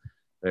hospital.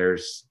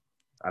 There's,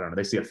 I don't know,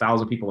 they see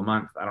 1,000 people a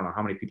month. I don't know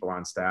how many people are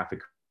on staff. It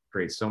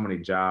creates so many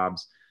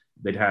jobs.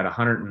 They'd had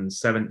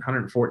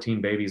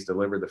 114 babies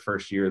delivered the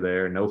first year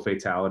there, no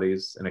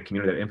fatalities in a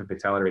community that infant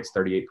fatality rate's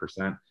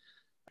 38%.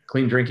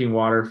 Clean drinking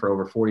water for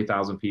over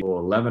 40,000 people,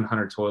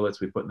 1,100 toilets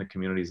we put in the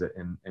communities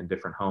in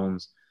different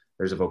homes.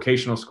 There's a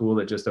vocational school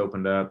that just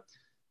opened up,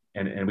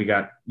 and we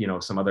got,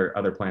 some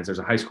other plans. There's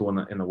a high school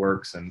in the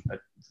works, and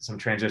some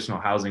transitional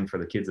housing for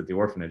the kids at the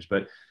orphanage.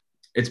 But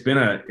it's been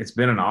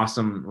an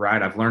awesome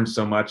ride. I've learned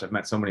so much. I've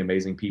met so many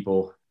amazing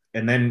people.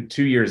 And then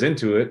 2 years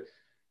into it,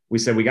 we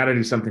said, we got to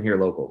do something here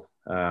local.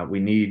 We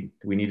need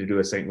to do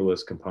a St.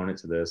 Louis component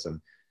to this.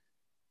 And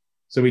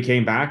so we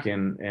came back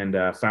and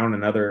found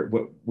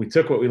we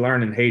took what we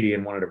learned in Haiti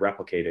and wanted to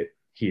replicate it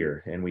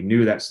here. And we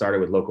knew that started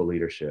with local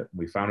leadership.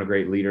 We found a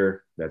great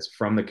leader that's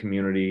from the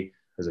community,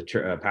 as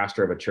a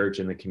pastor of a church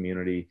in the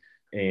community.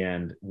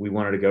 And we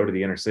wanted to go to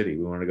the inner city.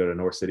 We wanted to go to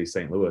North City,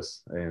 St.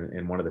 Louis,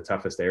 in one of the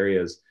toughest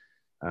areas,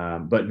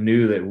 but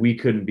knew that we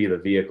couldn't be the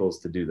vehicles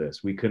to do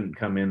this. We couldn't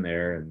come in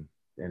there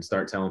and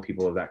start telling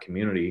people of that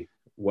community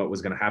what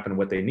was going to happen,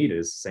 what they needed.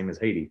 Is the same as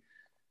Haiti.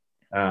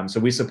 So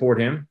we support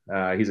him.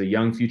 He's a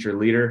young future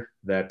leader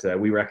that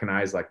we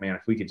recognize, like, man,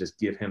 if we could just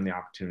give him the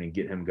opportunity and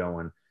get him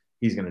going,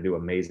 he's going to do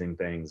amazing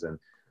things. And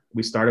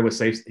we started with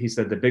he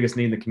said the biggest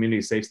need in the community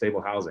is safe,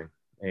 stable housing.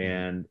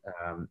 And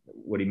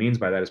what he means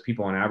by that is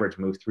people on average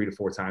move 3 to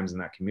 4 times in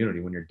that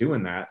community. When you're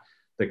doing that,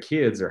 the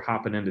kids are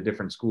hopping into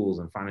different schools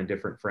and finding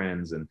different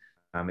friends. And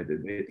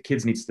the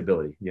kids need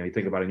stability. You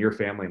think about in your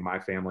family and my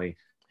family,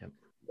 yep.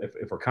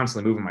 If we're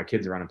constantly moving my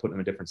kids around and putting them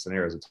in different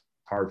scenarios, it's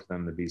hard for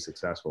them to be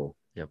successful.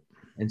 Yep.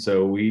 And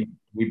so we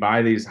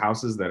buy these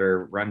houses that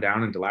are run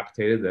down and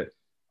dilapidated that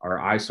are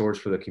eyesores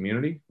for the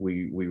community.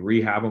 We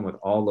rehab them with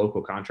all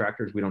local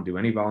contractors. We don't do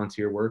any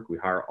volunteer work. We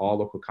hire all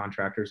local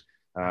contractors.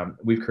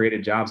 We've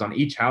created jobs on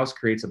each house,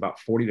 creates about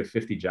 40 to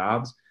 50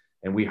 jobs.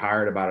 And we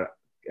hired about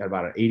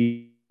an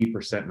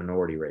 80%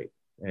 minority rate.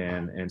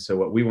 And so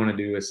what we want to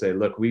do is say,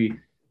 look, we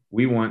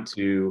want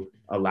to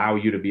allow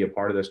you to be a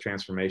part of this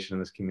transformation in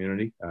this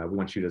community. We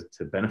want you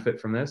to benefit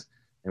from this.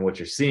 And what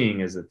you're seeing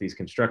is that these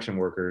construction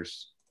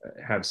workers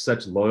have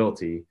such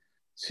loyalty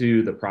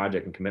to the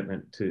project and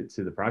commitment to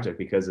the project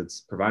because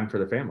it's providing for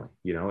their family,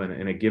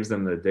 and it gives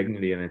them the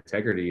dignity and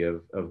integrity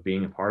of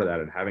being a part of that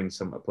and having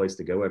a place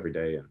to go every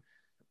day. And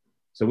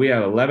so we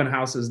have 11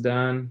 houses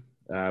done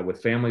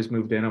with families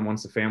moved in. And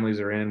once the families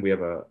are in, we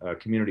have a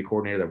community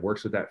coordinator that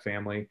works with that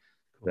family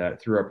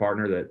that through our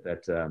partner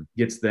that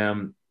gets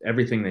them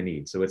everything they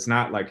need. So it's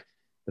not like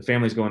the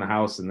families go in the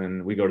house and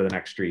then we go to the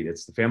next street.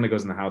 It's the family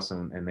goes in the house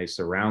and they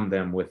surround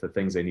them with the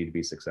things they need to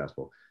be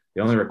successful.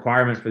 The only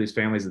requirement for these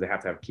families is they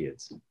have to have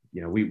kids.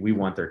 We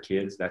want their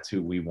kids. That's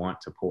who we want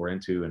to pour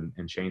into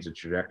and change the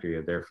trajectory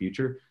of their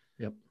future.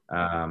 Yep.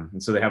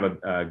 And so they have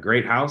a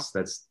great house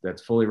that's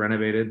fully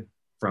renovated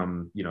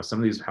from, some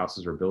of these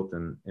houses were built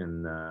in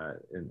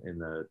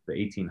the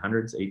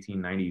 1800s,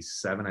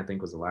 1897, I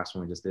think was the last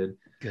one we just did.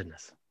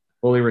 Goodness.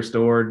 Fully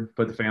restored,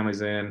 put the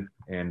families in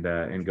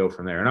and go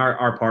from there. And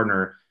our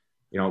partner,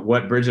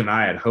 what Bridget and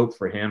I had hoped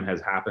for him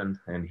has happened,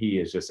 and he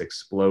is just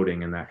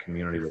exploding in that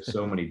community with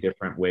so many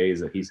different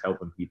ways that he's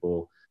helping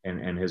people,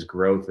 and his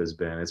growth it's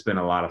been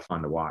a lot of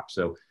fun to watch.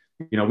 So,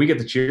 we get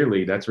to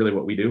cheerlead. That's really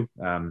what we do.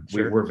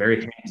 Sure. We're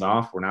very hands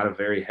off. We're not a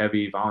very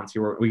heavy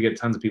volunteer. We get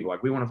tons of people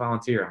like, we want to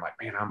volunteer. I'm like,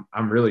 man,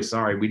 I'm really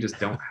sorry. We just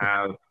don't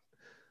have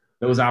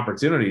those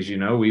opportunities.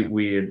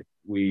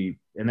 We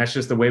and that's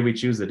just the way we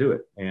choose to do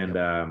it. And,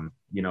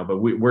 but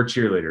we're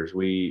cheerleaders.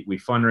 We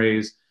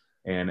fundraise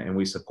and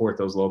we support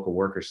those local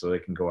workers so they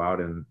can go out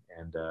and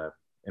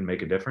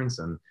make a difference.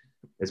 And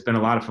it's been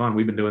a lot of fun.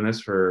 We've been doing this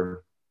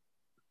for,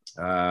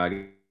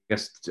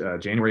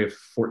 January of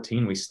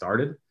 14, we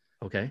started.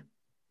 Okay.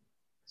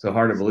 So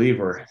hard to believe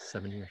we're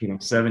 7 years.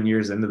 7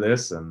 years into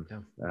this. And,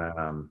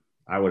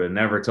 I would have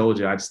never told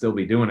you I'd still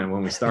be doing it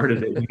when we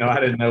started it. I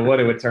didn't know what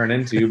it would turn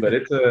into, but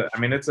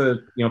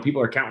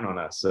people are counting on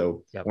us.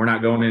 So We're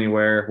not going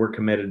anywhere. We're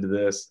committed to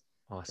this.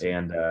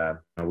 Awesome.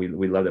 And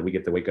we love that we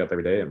get to wake up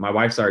every day. My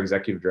wife's our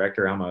executive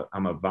director.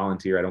 I'm a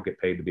volunteer. I don't get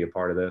paid to be a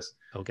part of this.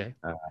 Okay.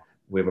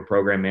 We have a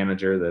program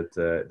manager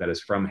that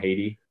is from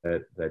Haiti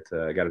that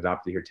got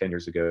adopted here 10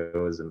 years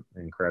ago. Is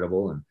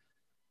incredible. And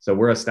so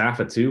we're a staff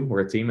of 2.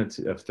 We're a team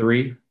of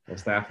 3, a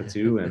staff of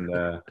 2.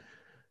 And,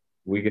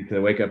 we get to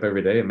wake up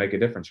every day and make a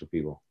difference for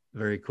people.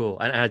 Very cool.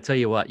 And I tell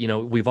you what,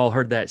 we've all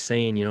heard that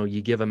saying,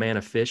 you give a man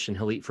a fish and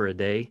he'll eat for a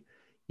day.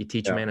 You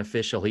teach a man a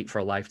fish, he'll eat for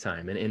a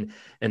lifetime.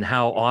 And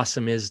how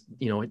awesome it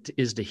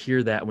is to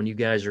hear that when you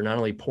guys are not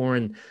only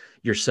pouring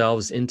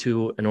yourselves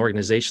into an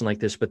organization like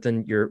this, but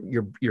then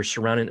you're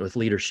surrounding it with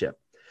leadership.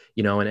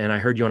 and I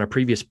heard you on a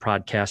previous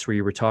podcast where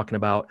you were talking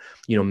about,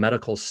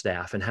 medical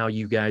staff and how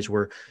you guys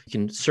you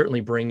can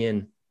certainly bring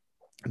in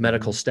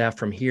medical staff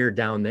from here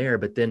down there,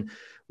 but then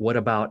what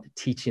about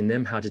teaching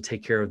them how to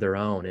take care of their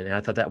own? And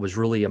I thought that was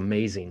really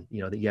amazing,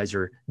 that you guys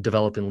are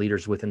developing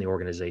leaders within the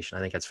organization.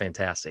 I think that's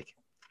fantastic.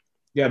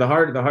 Yeah. The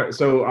hard,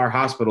 so our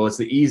hospital, it's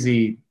the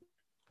easy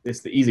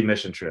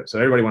mission trip. So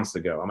everybody wants to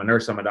go. I'm a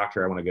nurse, I'm a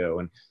doctor, I want to go.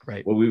 And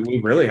right. Well, we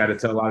really had to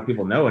tell a lot of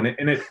people no. And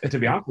it to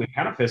be honest, it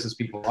kind of pisses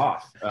people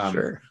off.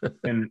 Sure.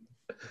 and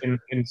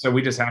so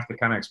we just have to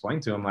kind of explain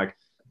to them, like,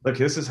 look,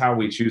 this is how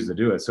we choose to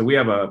do it. So we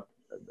have a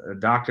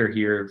doctor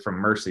here from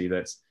Mercy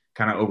that's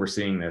kind of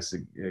overseeing this,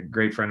 a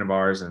great friend of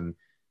ours. And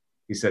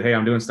he said, hey,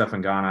 I'm doing stuff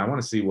in Ghana. I want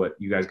to see what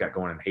you guys got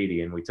going in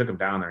Haiti. And we took him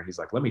down there and he's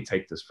like, let me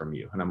take this from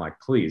you. And I'm like,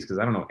 please, because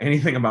I don't know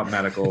anything about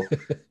medical.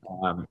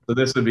 So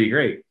this would be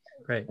great.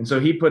 Right. And so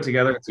he put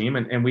together a team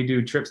and we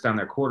do trips down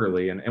there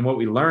quarterly. And what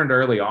we learned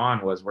early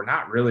on was we're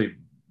not really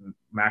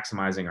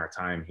maximizing our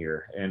time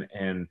here.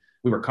 And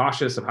we were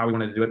cautious of how we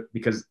wanted to do it,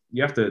 because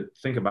you have to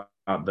think about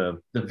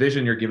the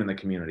vision you're giving the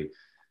community.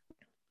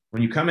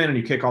 When you come in and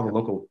you kick all the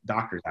local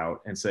doctors out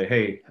and say,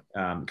 hey,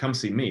 come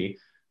see me,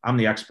 I'm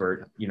the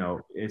expert,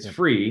 it's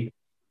free.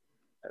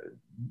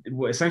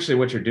 Essentially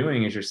what you're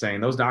doing is you're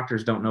saying those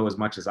doctors don't know as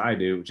much as I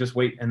do, just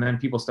wait. And then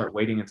people start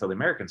waiting until the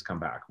Americans come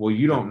back. Well,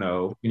 you don't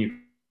know. Can you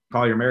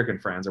call your American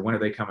friends, or when are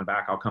they coming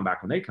back? I'll come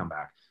back when they come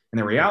back. And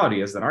the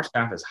reality is that our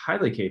staff is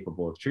highly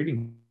capable of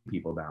treating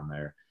people down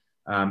there.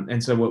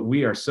 And so what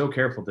we are so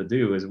careful to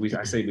do is we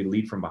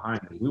lead from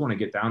behind. We want to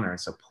get down there and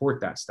support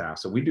that staff.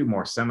 So we do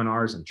more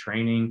seminars and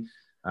training,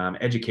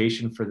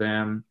 education for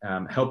them,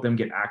 help them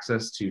get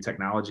access to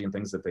technology and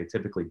things that they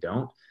typically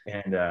don't.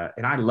 And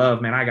I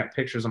love, man, I got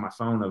pictures on my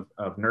phone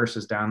of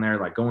nurses down there,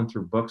 like going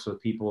through books with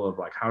people of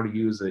like how to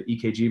use the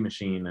EKG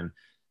machine and,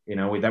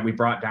 that we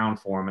brought down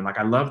for them. And like,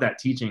 I love that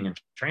teaching and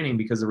training,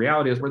 because the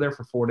reality is we're there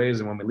for 4 days.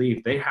 And when we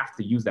leave, they have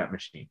to use that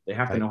machine. They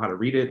have to know how to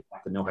read it. They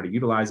have to know how to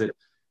utilize it.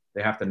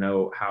 They have to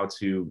know how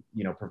to,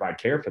 provide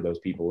care for those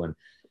people. And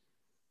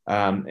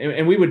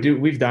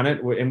we've done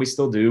it, and we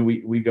still do.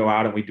 We go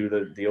out and we do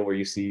the deal where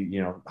you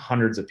see,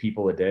 hundreds of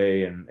people a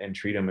day and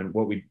treat them. And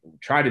what we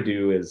try to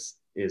do is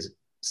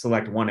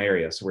select one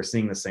area. So we're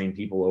seeing the same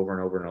people over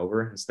and over and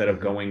over, instead of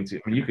going to,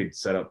 you could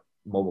set up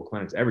mobile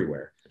clinics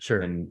everywhere.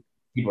 Sure. And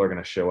people are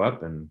going to show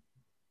up and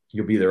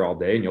you'll be there all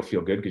day and you'll feel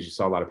good because you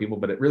saw a lot of people,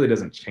 but it really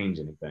doesn't change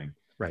anything.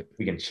 Right.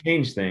 We can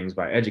change things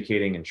by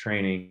educating and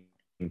training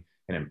and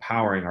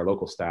empowering our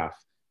local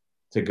staff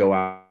to go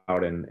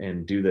out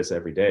and do this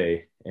every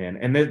day.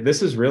 And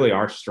this is really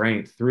our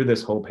strength through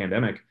this whole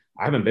pandemic.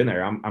 I haven't been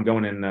there. I'm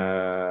going in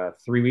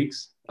 3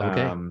 weeks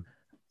okay.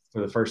 For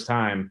the first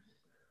time,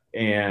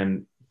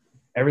 and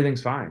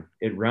everything's fine.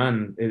 It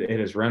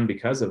has run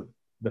because of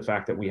the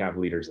fact that we have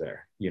leaders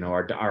there.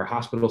 Our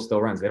hospital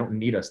still runs. They don't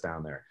need us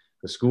down there.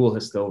 The school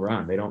has still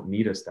run. They don't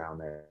need us down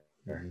there.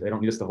 They don't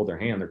need us to hold their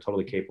hand. They're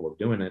totally capable of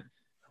doing it.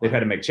 They've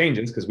had to make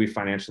changes because we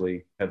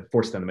financially have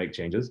forced them to make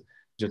changes,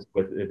 just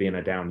with it being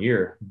a down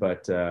year.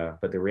 But the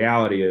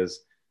reality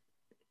is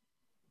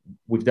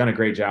we've done a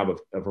great job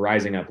of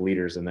rising up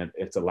leaders, and that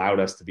it's allowed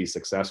us to be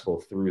successful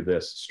through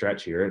this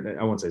stretch here.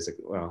 I won't say,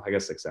 I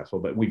guess successful,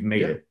 but we've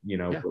made it,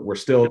 We're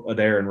still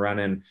there and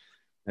running,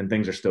 and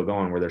things are still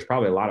going, where there's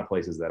probably a lot of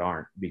places that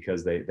aren't,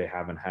 because they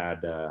haven't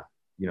had,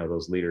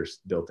 those leaders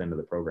built into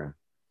the program.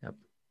 Yep.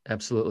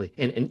 Absolutely.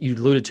 And you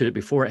alluded to it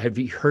before. Have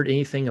you heard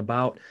anything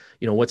about,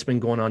 what's been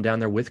going on down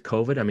there with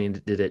COVID? I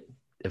mean, did it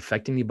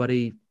affect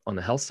anybody on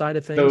the health side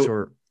of things?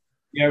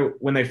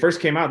 When they first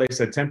came out, they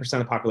said 10% of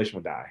the population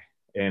would die.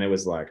 And it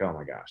was like, oh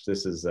my gosh,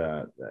 this is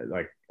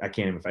like, I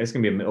can't even, it's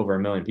going to be over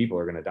 1 million people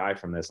are going to die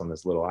from this on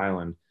this little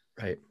island.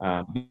 Right.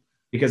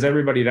 Because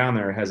everybody down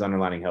there has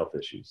underlying health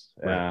issues.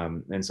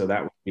 Right. And so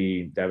that would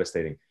be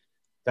devastating.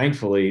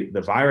 Thankfully,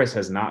 the virus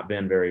has not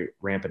been very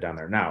rampant down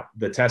there. Now,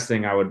 the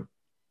testing, I would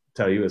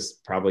tell you, is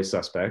probably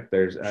suspect.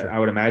 Sure. I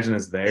would imagine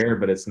it's there,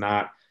 but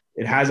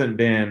it hasn't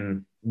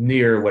been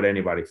near what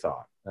anybody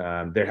thought.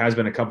 There has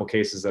been a couple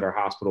cases at our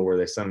hospital where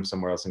they sent them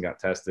somewhere else and got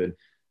tested,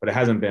 but it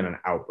hasn't been an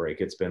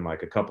outbreak. It's been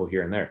like a couple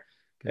here and there.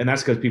 And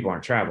that's because people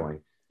aren't traveling.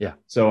 Yeah.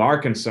 So our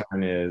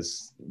concern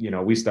is,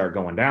 we start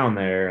going down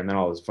there, and then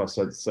all of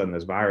a sudden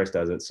this virus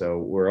does it. So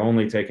we're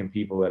only taking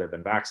people that have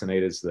been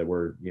vaccinated, so that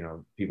we're,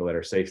 people that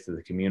are safe to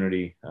the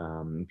community,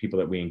 people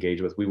that we engage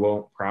with. We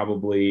won't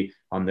probably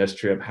on this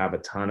trip have a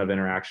ton of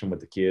interaction with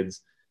the kids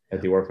at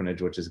the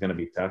orphanage, which is going to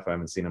be tough. I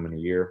haven't seen them in a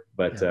year,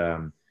 but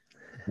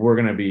we're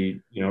going to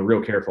be,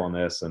 real careful on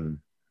this and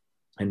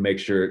make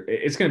sure.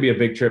 It's going to be a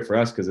big trip for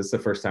us because it's the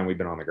first time we've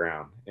been on the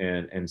ground.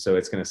 And so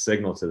it's going to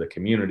signal to the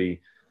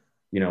community,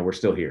 we're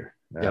still here.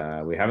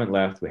 Yep. We haven't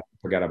left. We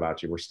haven't forgot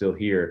about you. We're still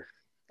here.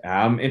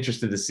 I'm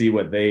interested to see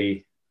what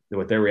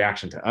their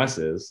reaction to us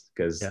is,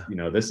 because,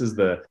 this is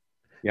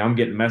I'm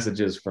getting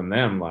messages from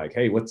them like,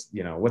 hey, what's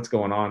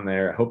going on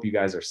there? I hope you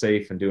guys are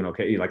safe and doing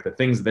okay. Like the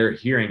things they're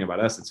hearing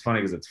about us, it's funny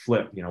because it's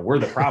flipped. We're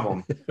the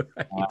problem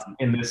right.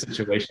 In this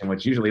situation,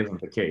 which usually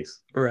isn't the case.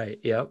 Right.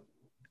 Yep.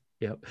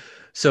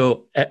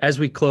 So as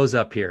we close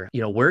up here,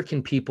 where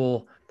can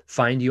people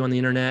find you on the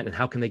internet, and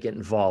how can they get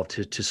involved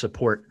to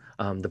support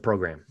the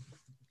program?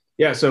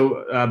 Yeah,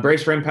 so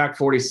Brace for Impact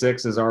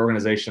 46 is our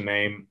organization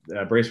name.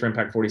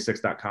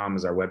 BraceForImpact46.com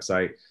is our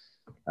website.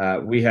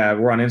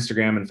 We're on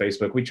Instagram and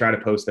Facebook. We try to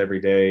post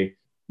every day,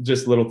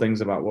 just little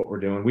things about what we're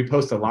doing. We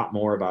post a lot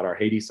more about our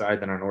Haiti side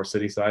than our North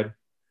City side,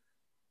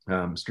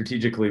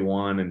 strategically,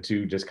 one, and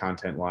two, just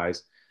content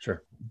wise.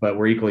 Sure. But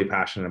we're equally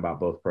passionate about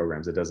both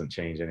programs. It doesn't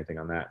change anything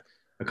on that.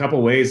 A couple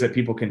of ways that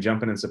people can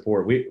jump in and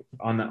support. We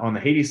on the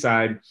Haiti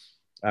side,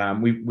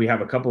 we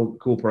have a couple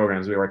cool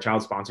programs. We have our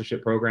child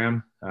sponsorship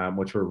program,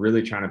 which we're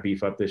really trying to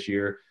beef up this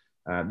year.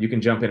 You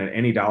can jump in at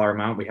any dollar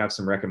amount. We have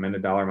some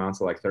recommended dollar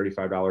amounts of like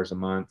 $35 a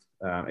month.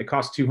 It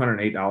costs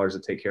 $208 to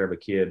take care of a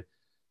kid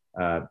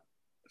per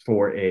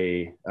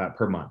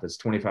month. It's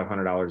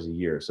 $2,500 a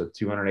year, so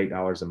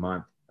 $208 a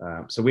month.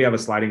 So we have a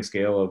sliding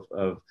scale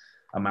of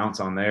amounts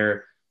on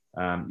there.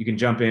 You can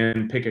jump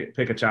in,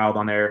 pick a child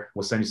on there.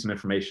 We'll send you some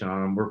information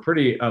on them. We're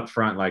pretty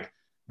upfront, like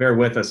bear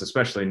with us,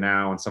 especially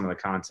now on some of the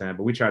content,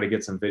 but we try to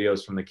get some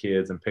videos from the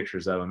kids and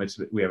pictures of them.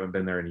 We haven't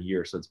been there in a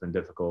year, so it's been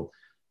difficult.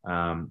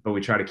 But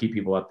we try to keep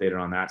people updated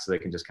on that so they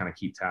can just kind of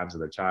keep tabs of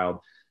their child.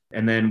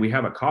 And then we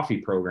have a coffee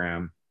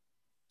program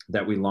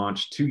that we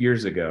launched 2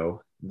 years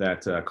ago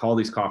that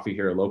Caldy's Coffee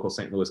here, a local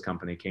St. Louis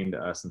company, came to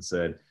us and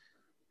said,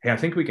 hey, I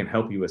think we can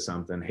help you with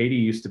something. Haiti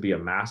used to be a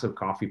massive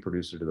coffee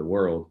producer to the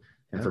world.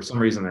 And for some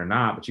reason they're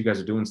not, but you guys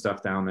are doing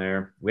stuff down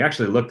there. We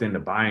actually looked into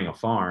buying a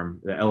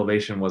farm. The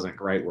elevation wasn't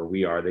right where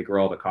we are. They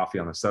grow all the coffee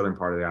on the southern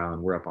part of the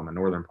island. We're up on the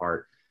northern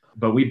part.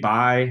 But we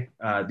buy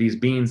these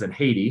beans in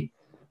Haiti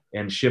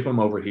and ship them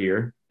over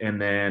here.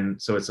 And then,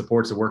 so it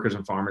supports the workers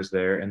and farmers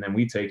there. And then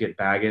we take it,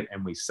 bag it,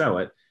 and we sell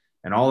it.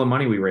 And all the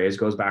money we raise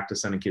goes back to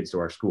sending kids to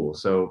our school.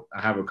 So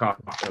I have a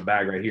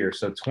bag right here.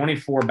 So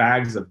 24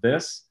 bags of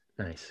this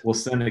will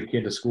send a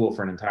kid to school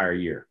for an entire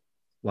year.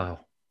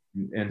 Wow.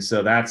 And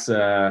so that's,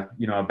 a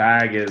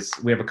bag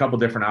we have a couple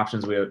different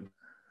options. We have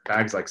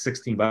bags like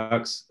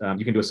 $16.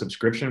 You can do a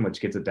subscription,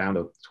 which gets it down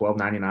to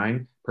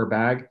 $12.99 per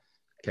bag.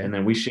 Okay. And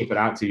then we ship it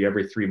out to you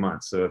every 3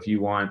 months. So if you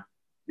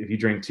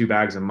drink 2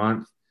 bags a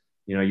month,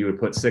 you would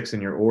put 6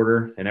 in your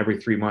order, and every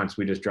 3 months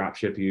we just drop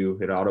ship you.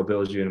 It auto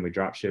bills you and we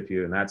drop ship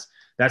you. And that's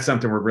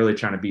something we're really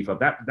trying to beef up.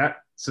 That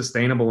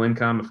sustainable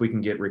income, if we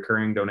can get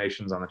recurring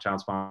donations on the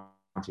child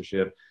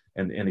sponsorship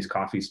and these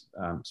coffee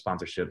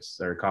sponsorships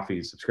or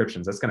coffee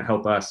subscriptions, that's going to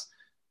help us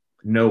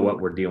know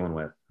what we're dealing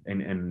with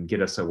and get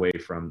us away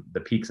from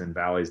the peaks and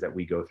valleys that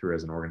we go through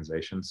as an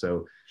organization.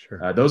 So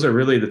sure. Those are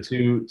really the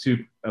two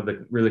of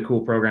the really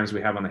cool programs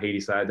we have on the Haiti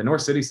side. The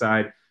North City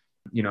side,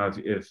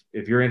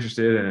 if you're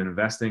interested in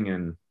investing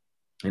in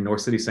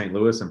North City, St.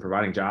 Louis, and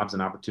providing jobs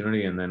and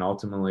opportunity, and then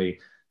ultimately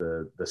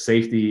the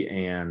safety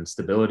and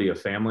stability of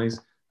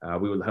families,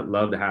 we would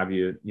love to have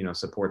you,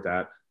 support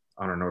that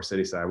on our North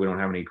City side. We don't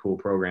have any cool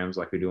programs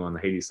like we do on the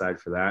Haiti side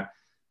for that.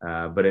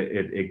 But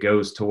it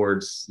goes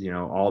towards,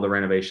 all the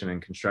renovation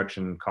and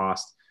construction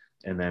cost,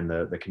 and then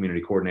the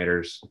community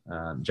coordinator's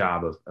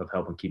job of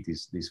helping keep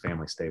these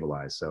families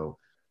stabilized. So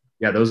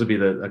yeah, those would be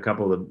a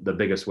couple of the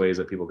biggest ways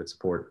that people could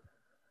support.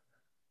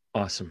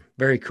 Awesome.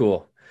 Very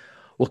cool.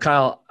 Well,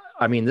 Kyle,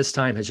 this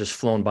time has just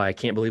flown by. I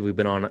can't believe we've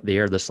been on the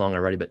air this long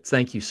already, but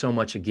thank you so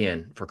much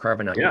again for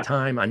carving out your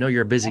time. I know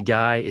you're a busy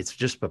guy. It's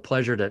just a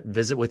pleasure to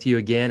visit with you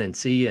again and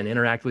see and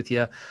interact with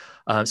you.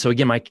 So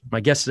again, my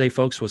guest today,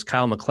 folks, was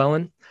Kyle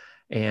McClellan,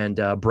 and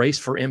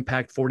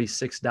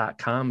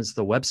BraceForImpact46.com is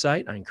the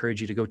website. I encourage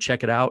you to go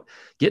check it out,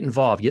 get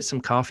involved, get some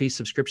coffee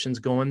subscriptions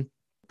going,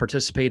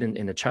 participate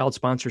in a child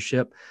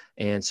sponsorship,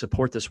 and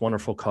support this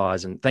wonderful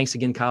cause. And thanks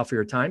again, Kyle, for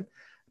your time.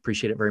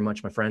 Appreciate it very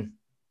much, my friend.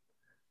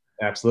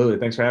 Absolutely.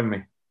 Thanks for having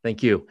me.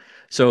 Thank you.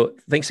 So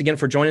thanks again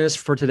for joining us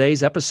for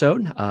today's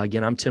episode.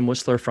 Again, I'm Tim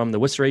Whistler from the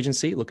Whistler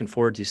Agency. Looking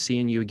forward to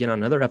seeing you again on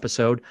another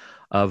episode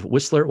of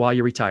Whistler While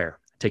You Retire.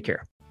 Take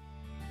care.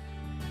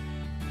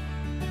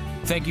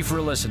 Thank you for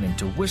listening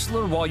to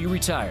Whistler While You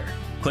Retire.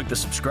 Click the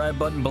subscribe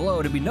button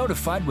below to be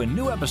notified when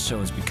new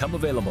episodes become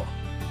available.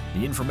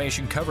 The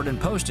information covered and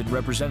posted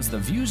represents the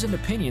views and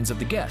opinions of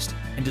the guest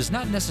and does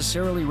not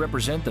necessarily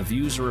represent the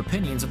views or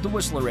opinions of the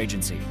Whistler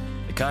Agency.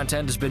 The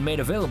content has been made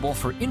available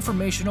for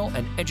informational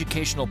and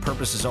educational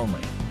purposes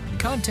only. The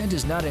content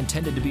is not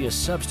intended to be a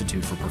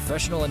substitute for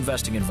professional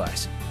investing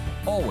advice.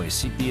 Always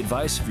seek the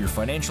advice of your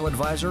financial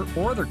advisor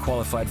or other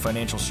qualified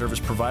financial service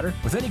provider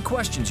with any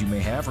questions you may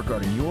have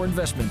regarding your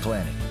investment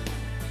planning.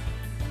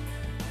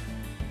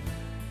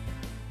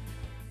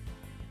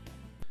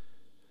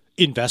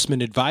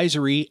 Investment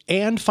advisory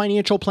and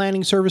financial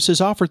planning services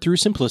offered through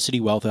Simplicity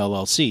Wealth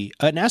LLC,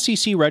 an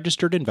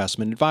SEC-registered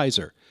investment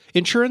advisor.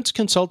 Insurance,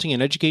 consulting,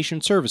 and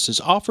education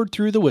services offered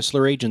through the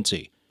Whistler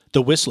Agency.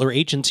 The Whistler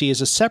Agency is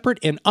a separate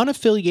and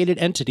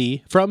unaffiliated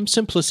entity from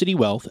Simplicity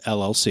Wealth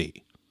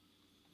LLC.